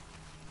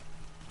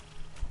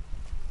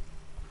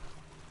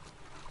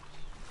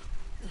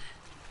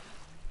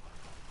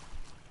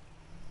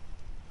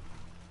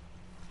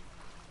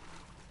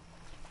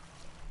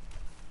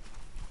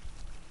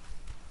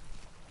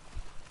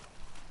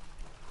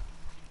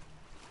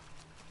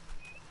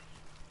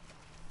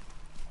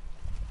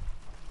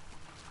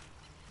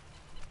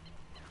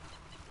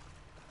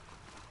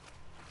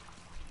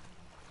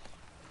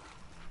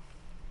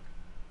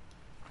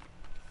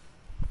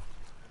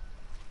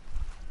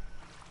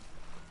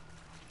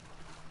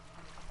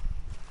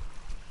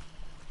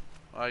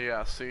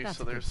 Yeah, see, That's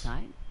so a good there's,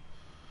 sign.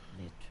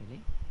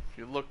 Literally. if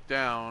you look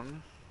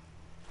down,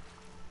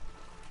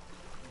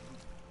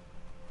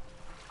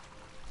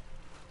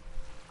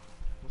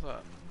 what's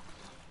that?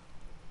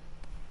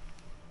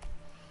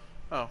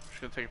 Oh, she's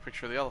gonna take a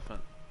picture of the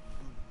elephant.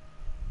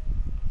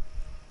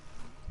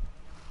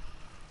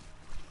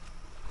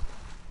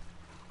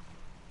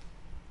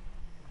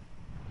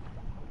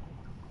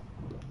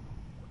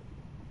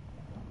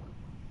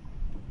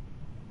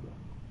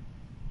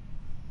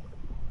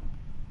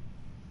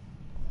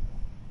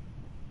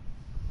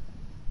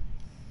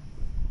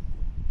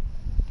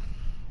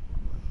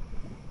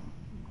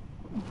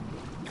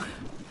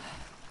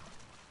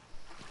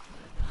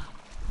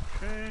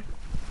 Okay.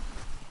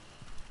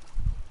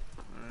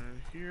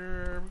 And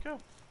here we go.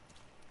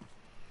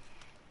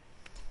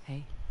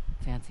 Hey,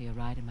 fancy a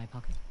ride in my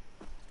pocket?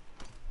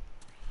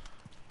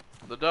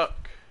 The duck.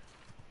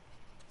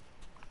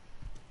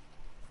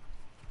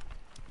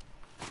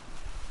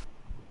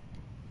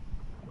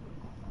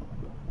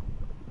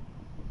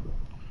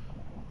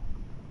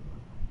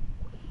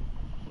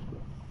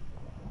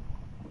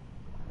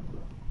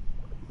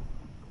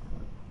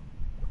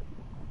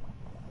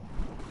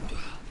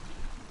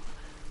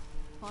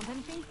 Want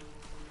anything?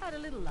 Had a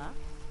little luck.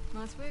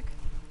 Nice work.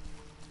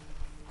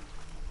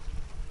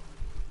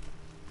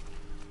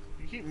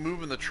 You keep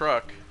moving the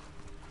truck.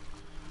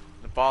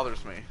 It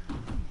bothers me.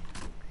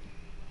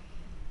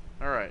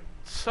 Alright,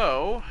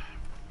 so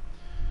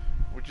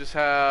we just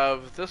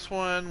have this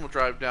one. We'll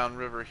drive down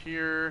river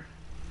here.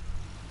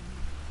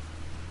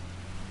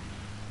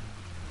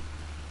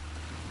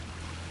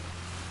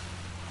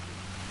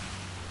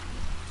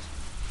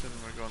 Then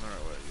we're going the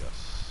right way,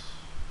 yes.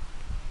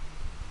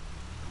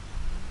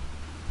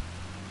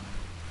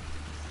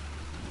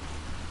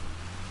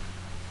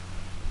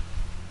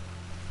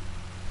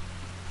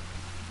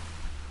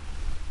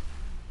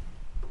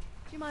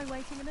 Do you mind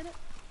waiting a minute?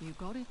 You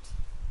got it.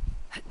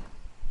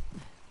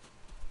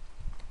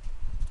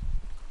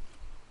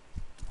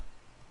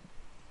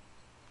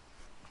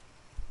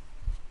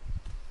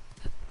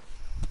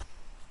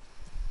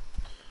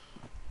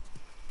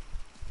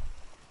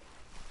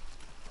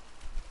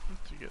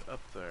 To get up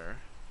there,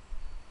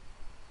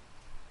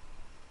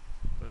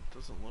 but it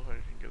doesn't look like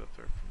I can get up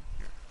there from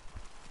here.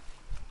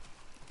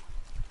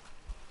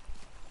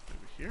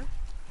 Maybe here?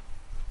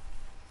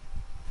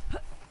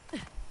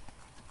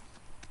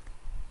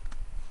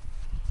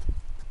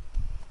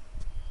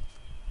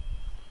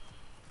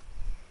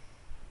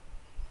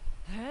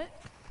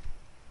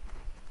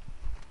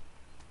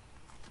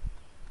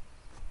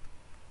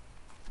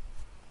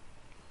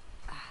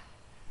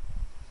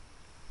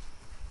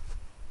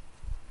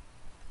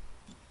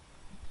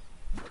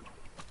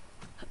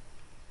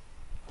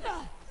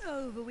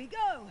 Over we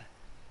go.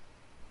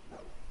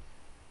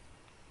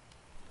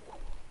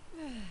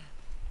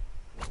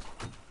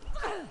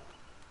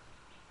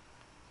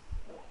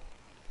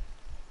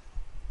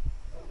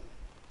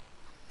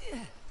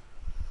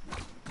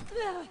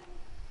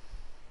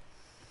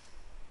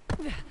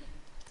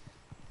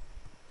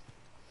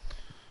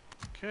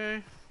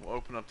 Okay, we'll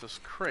open up this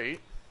crate.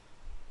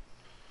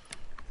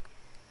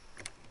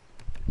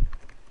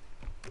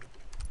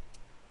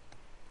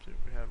 See what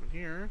we have in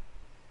here.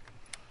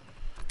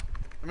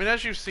 I mean,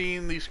 as you've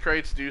seen, these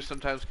crates do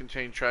sometimes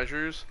contain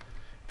treasures.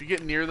 If you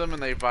get near them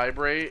and they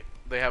vibrate,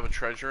 they have a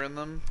treasure in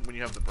them when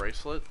you have the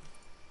bracelet.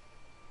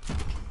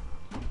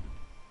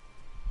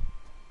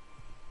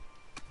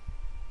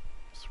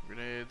 Some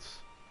grenades.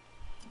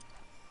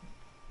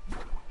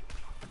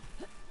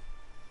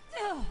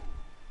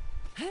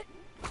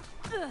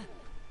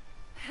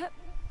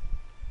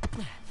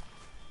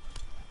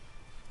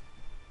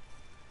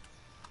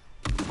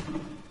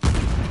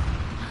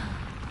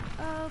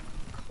 Of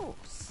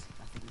course.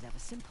 Nothing's ever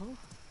simple.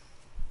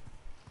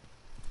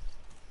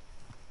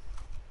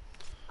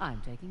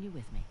 I'm taking you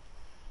with me.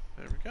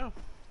 There we go.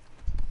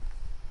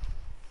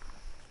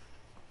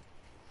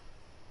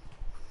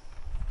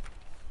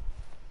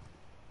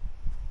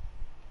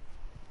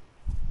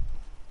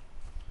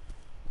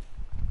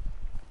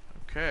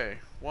 Okay,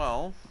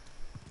 well.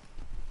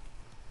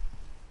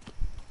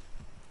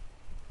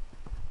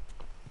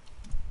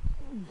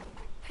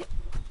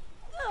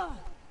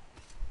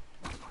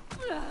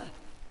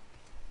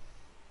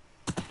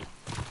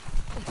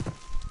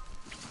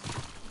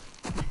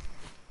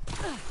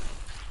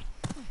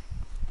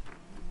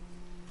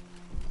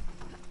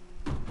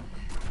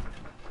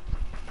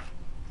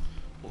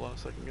 Hold on a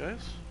second,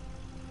 guys.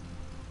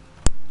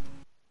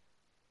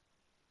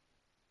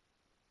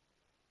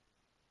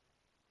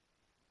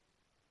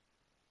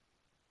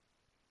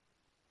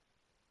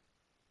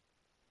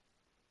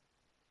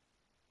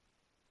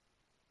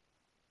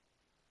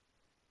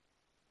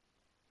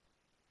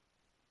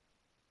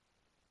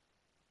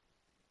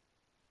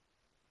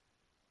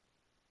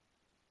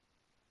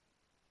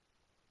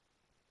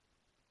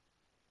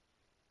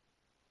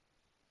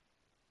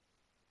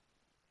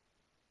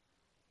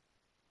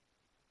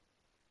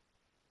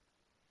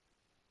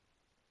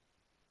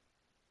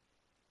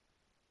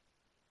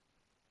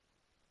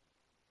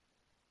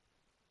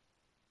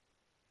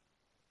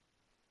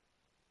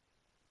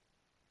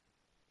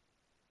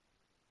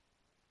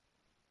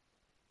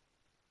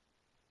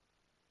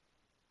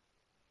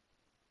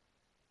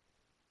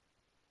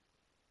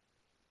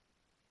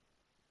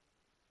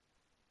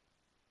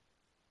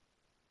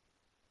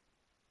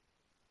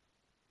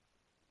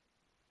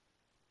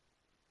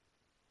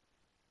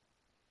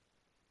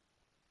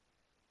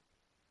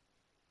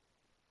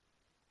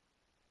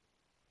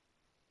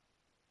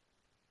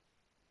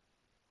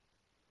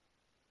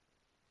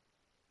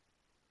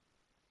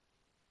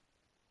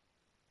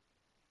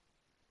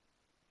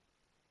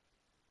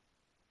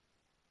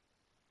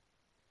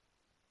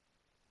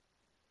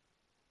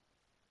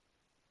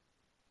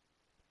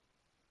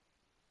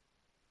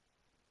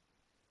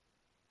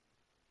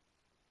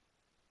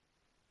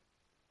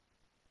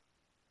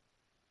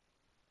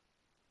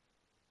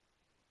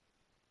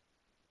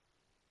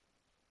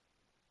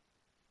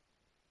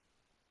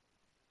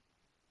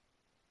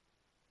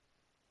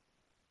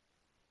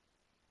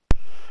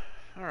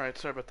 Alright,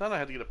 sorry about that. I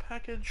had to get a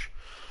package.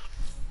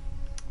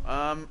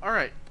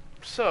 Alright.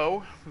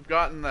 So, we've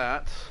gotten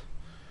that.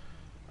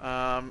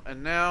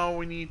 And now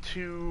we need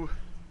to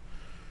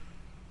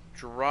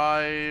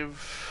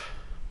drive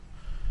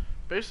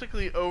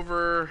basically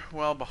over,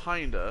 well,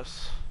 behind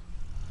us.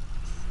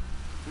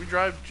 We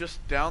drive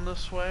just down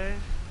this way.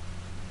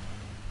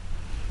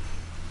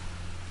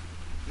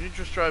 We need to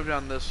just drive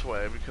down this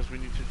way because we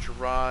need to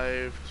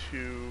drive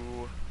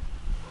to...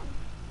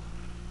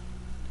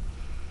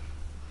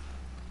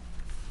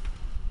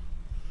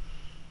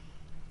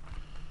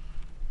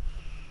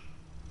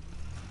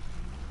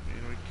 I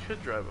mean, we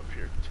could drive up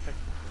here, technically.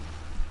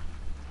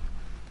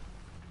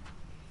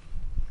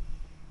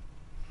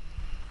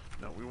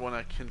 No, we want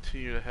to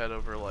continue to head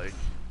over, like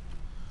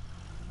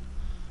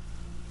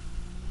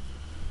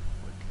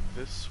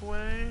this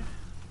way.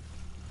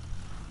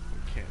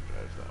 We can't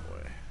drive that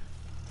way.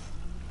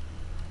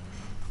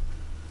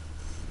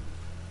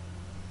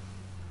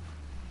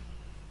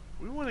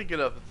 We want to get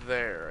up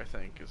there, I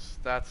think, because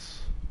that's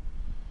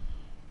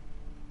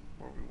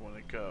where we want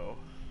to go.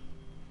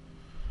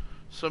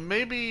 So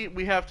maybe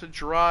we have to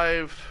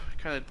drive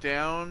kind of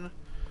down.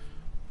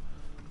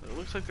 It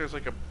looks like there's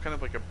like a kind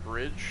of like a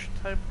bridge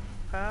type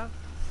path.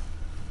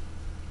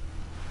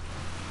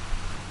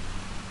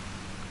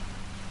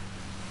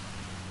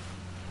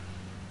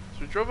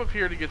 So we drove up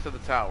here to get to the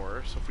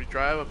tower. So if we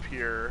drive up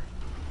here,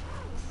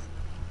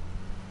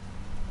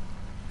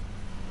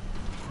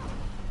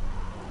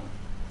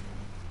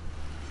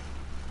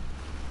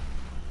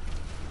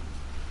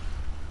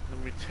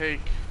 then we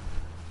take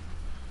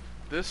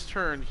this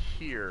turn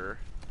here,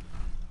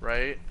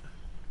 right?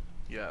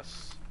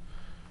 Yes.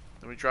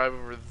 Then we drive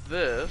over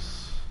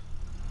this.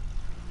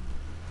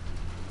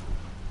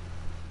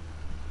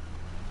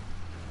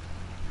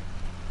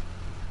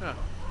 Huh.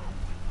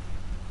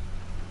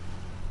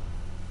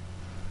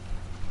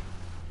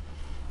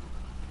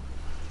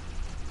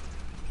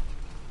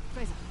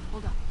 Fraser,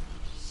 hold up.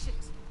 Shit,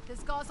 there's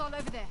guards all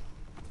over there.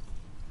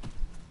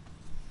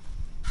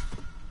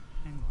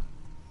 Hang on.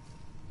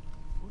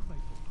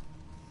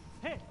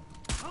 4x4. Hey!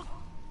 Huh?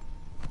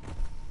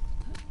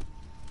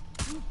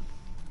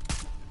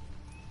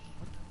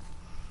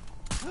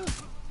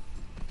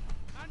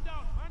 Man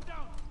down! Man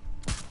down!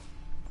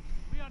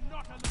 We are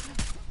not alone.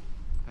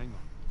 Hang on.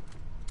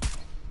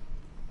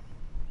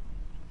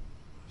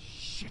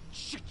 Shit!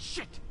 Shit!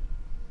 Shit!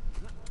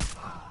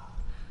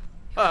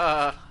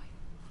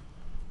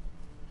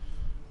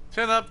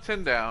 10 up,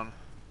 10 down.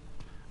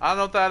 I don't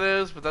know what that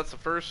is, but that's the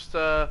first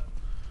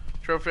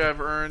trophy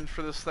I've earned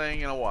for this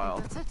thing in a while.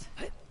 That's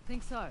it?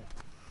 Think so.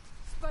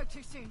 Spoke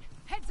too soon.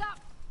 Heads up!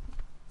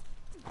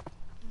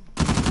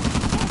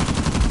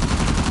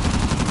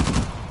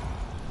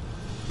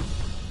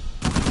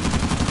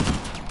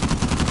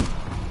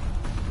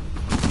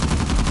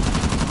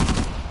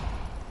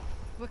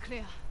 We're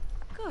clear.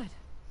 Good.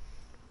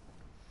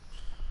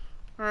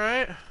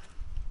 Alright.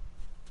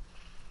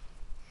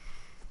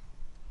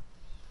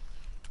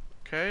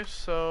 Okay,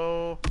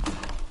 so...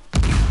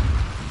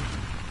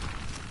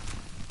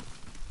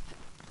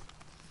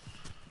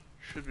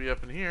 should be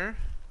up in here.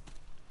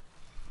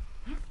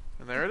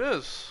 And there it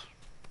is.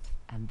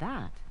 And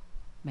that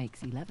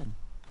makes 11.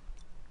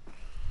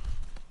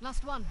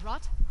 Last one,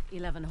 right?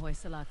 11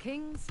 Hoysala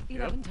Kings,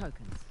 11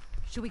 tokens.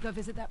 Should we go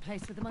visit that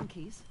place with the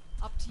monkeys?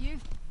 Up to you.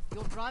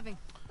 You're driving.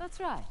 That's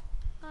right.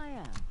 I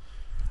am.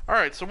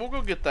 Alright, so we'll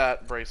go get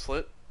that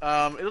bracelet.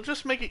 It'll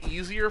just make it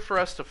easier for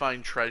us to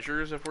find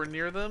treasures if we're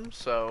near them.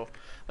 So,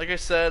 like I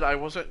said, I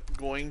wasn't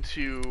going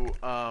to,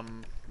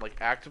 like,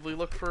 actively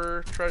look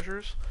for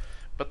treasures.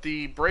 But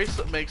the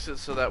bracelet makes it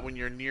so that when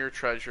you're near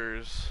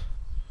treasures...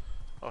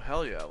 Oh,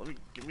 hell yeah.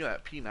 Give me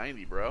that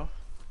P90, bro.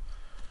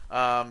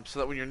 So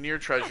that when you're near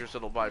treasures,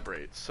 it'll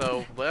vibrate.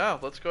 So, yeah,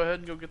 let's go ahead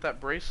and go get that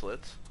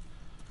bracelet.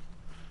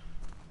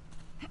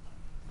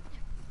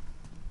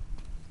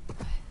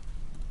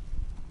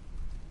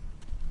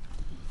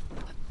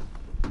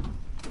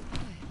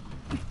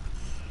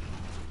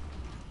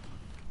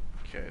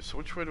 Okay, so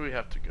which way do we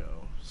have to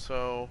go?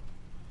 So,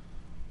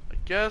 I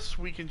guess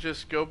we can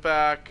just go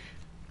back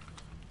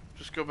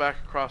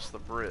across the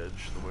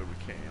bridge the way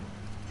we came.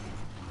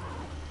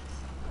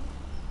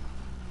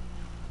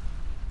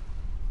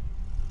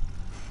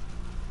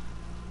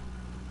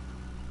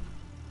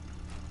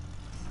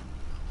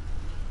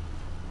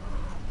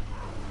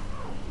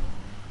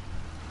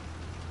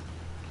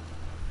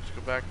 Just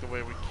go back the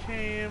way we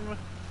came, and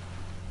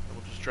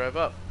we'll just drive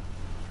up.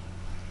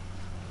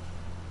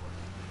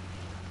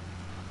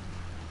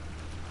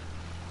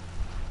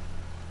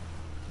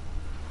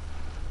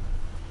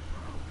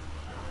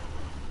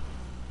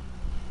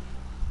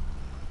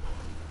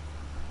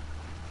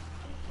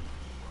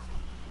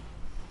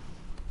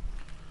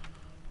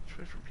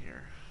 From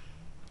here,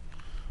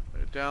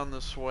 down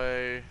this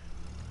way.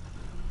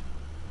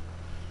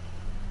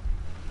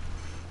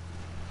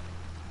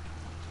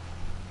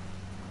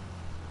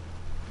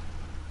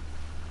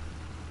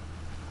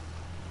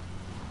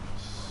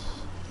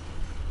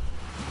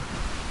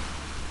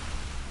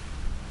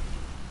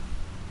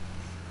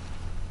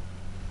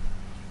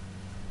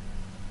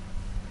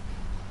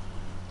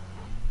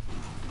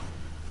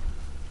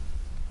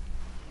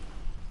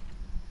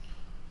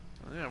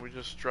 yeah, we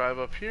just drive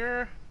up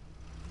here,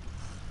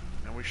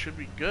 and we should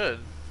be good.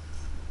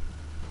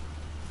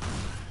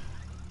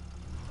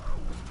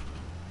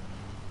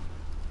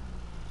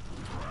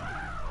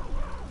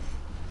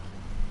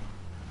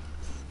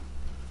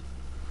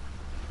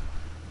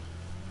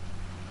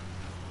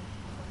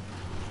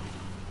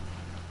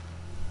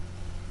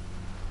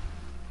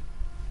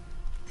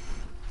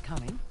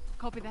 Coming.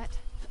 Copy that.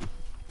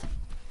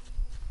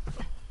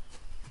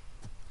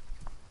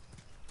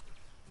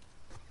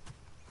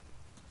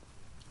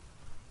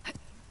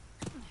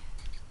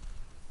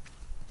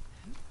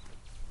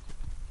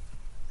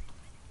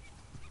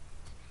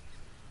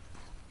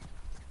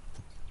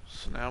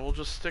 So now we'll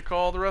just stick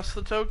all the rest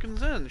of the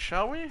tokens in,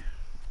 shall we? You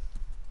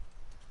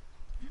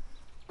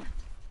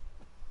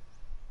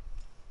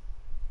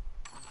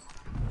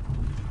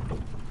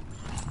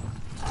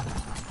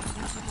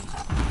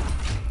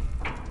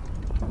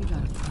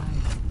got a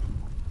prize.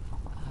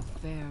 A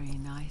very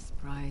nice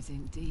prize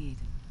indeed.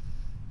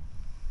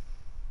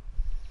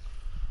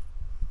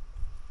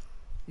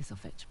 This'll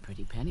fetch a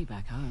pretty penny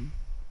back home.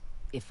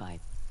 If I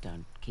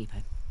don't keep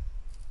it.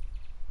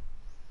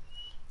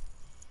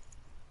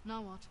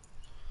 Now what?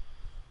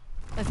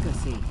 Let's go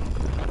see.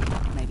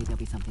 Maybe there'll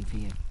be something for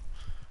you.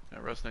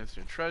 That resonates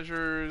near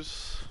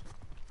treasures.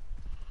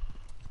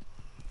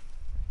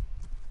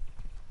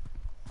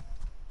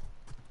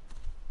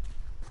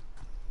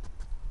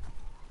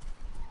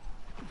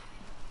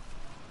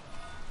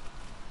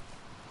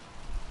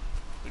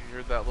 You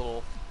heard that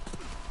little...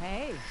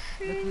 Hey,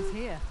 look who's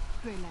here.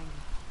 Grey Langan.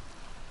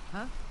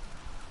 Huh?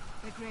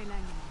 The Grey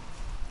Langan.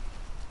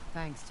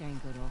 Thanks, Jane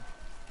Goodall.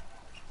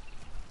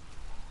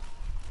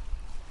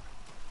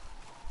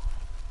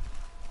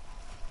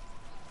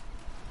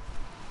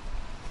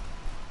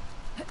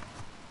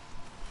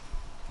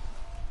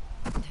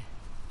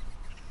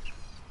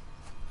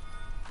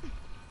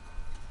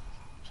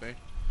 See?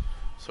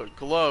 So it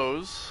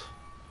glows,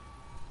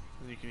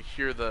 and you can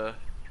hear the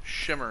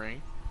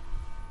shimmering.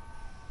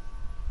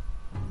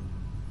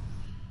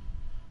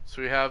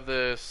 So we have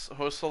this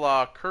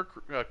Hosala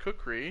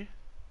cookery.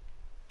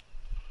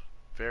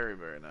 Very,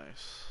 very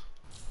nice.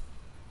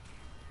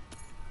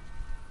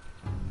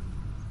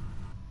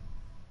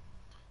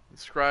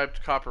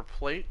 Inscribed copper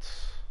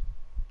plates.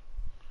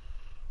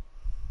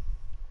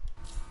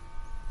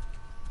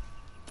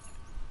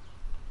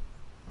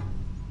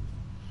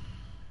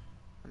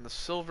 And the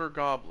silver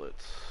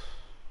goblet.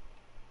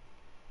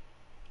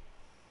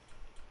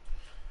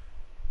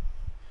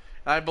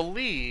 And I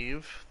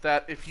believe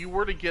that if you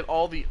were to get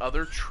all the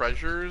other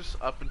treasures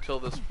up until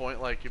this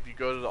point, like if you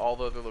go to all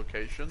the other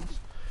locations,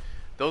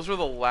 those are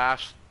the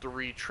last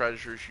 3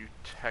 treasures you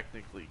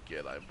technically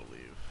get, I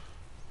believe.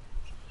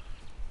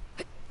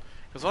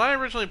 Because when I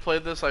originally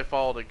played this, I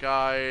followed a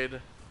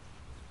guide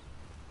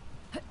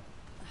to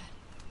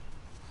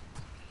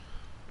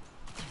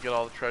get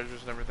all the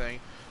treasures and everything.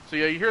 So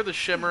yeah, you hear the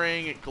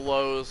shimmering, it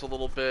glows a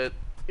little bit.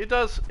 It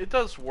does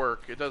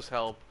work, it does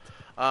help.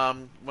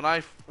 When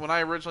I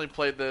originally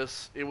played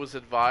this, it was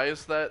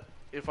advised that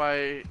if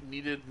I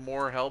needed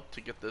more help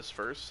to get this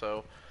first,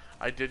 so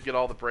I did get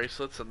all the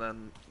bracelets, and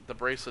then the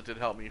bracelet did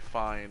help me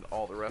find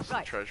all the rest of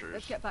the treasures.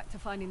 Let's get back to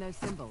finding those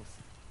symbols.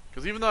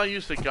 Because even though I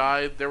used a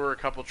guide, there were a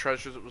couple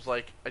treasures that was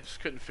like, I just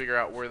couldn't figure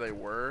out where they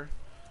were.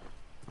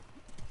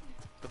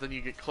 But then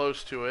you get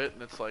close to it,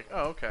 and it's like,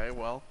 oh, okay,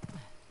 well.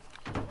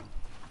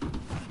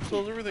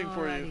 Solves everything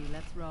for you. Alrighty,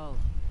 let's roll.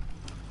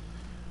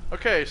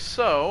 Okay,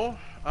 so,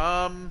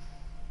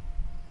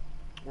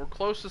 we're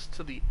closest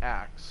to the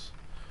axe.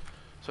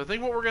 So I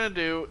think what we're going to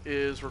do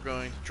is we're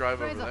going to drive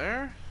Fraser. over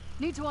there.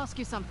 Need to ask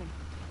you something.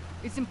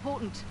 It's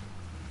important.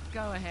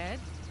 Go ahead.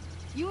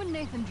 You and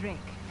Nathan drink.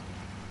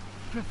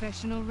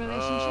 Professional Oh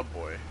relationship?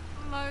 boy.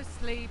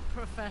 Mostly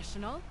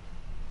professional.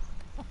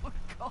 Oh,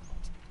 God.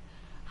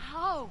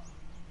 How?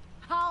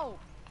 How?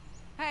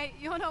 Hey,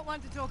 you're not one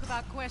to talk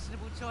about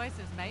questionable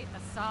choices, mate.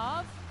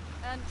 Assav?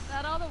 And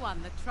that other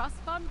one, the trust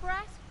fund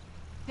brat?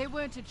 They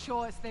weren't a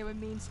choice, they were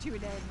means to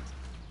an end.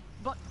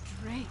 But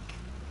Drake,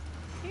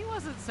 He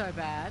wasn't so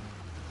bad.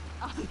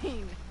 I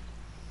mean,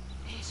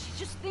 she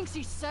just thinks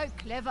he's so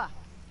clever.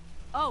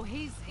 Oh,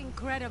 he's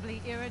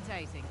incredibly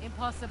irritating.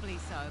 Impossibly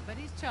so, but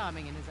he's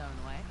charming in his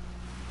own way.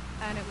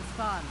 And it was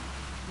fun,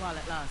 while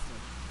it lasted.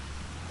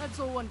 That's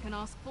all one can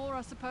ask for,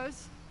 I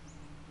suppose.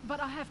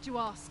 But I have to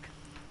ask.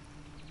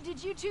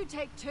 Did you two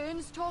take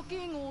turns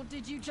talking, or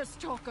did you just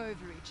talk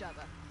over each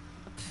other?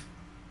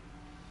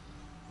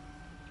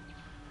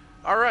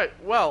 Alright,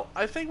 well,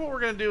 I think what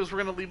we're going to do is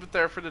we're going to leave it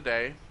there for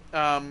today.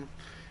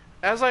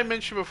 As I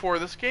mentioned before,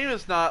 this game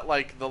is not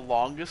like the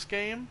longest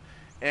game,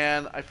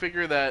 and I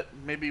figure that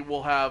maybe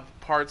we'll have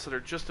parts that are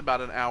just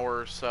about an hour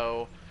or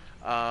so,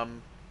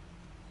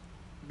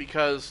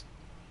 because,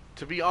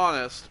 to be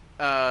honest,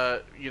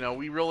 you know,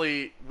 we've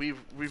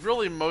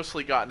really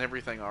mostly gotten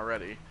everything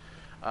already,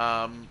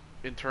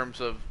 in terms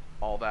of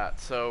all that.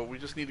 So we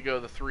just need to go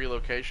to the 3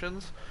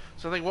 locations.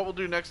 So I think what we'll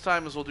do next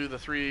time is we'll do the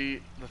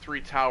three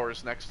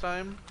towers next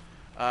time.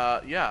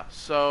 Yeah.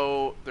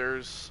 So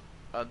there's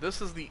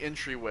this is the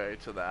entryway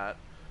to that.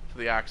 to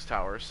the Axe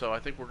Tower. So I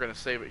think we're going to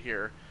save it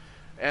here.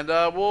 And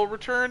we'll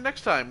return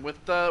next time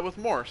with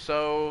more.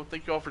 So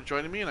thank you all for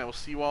joining me, and I will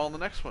see you all in the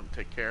next one.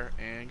 Take care,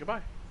 and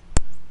goodbye.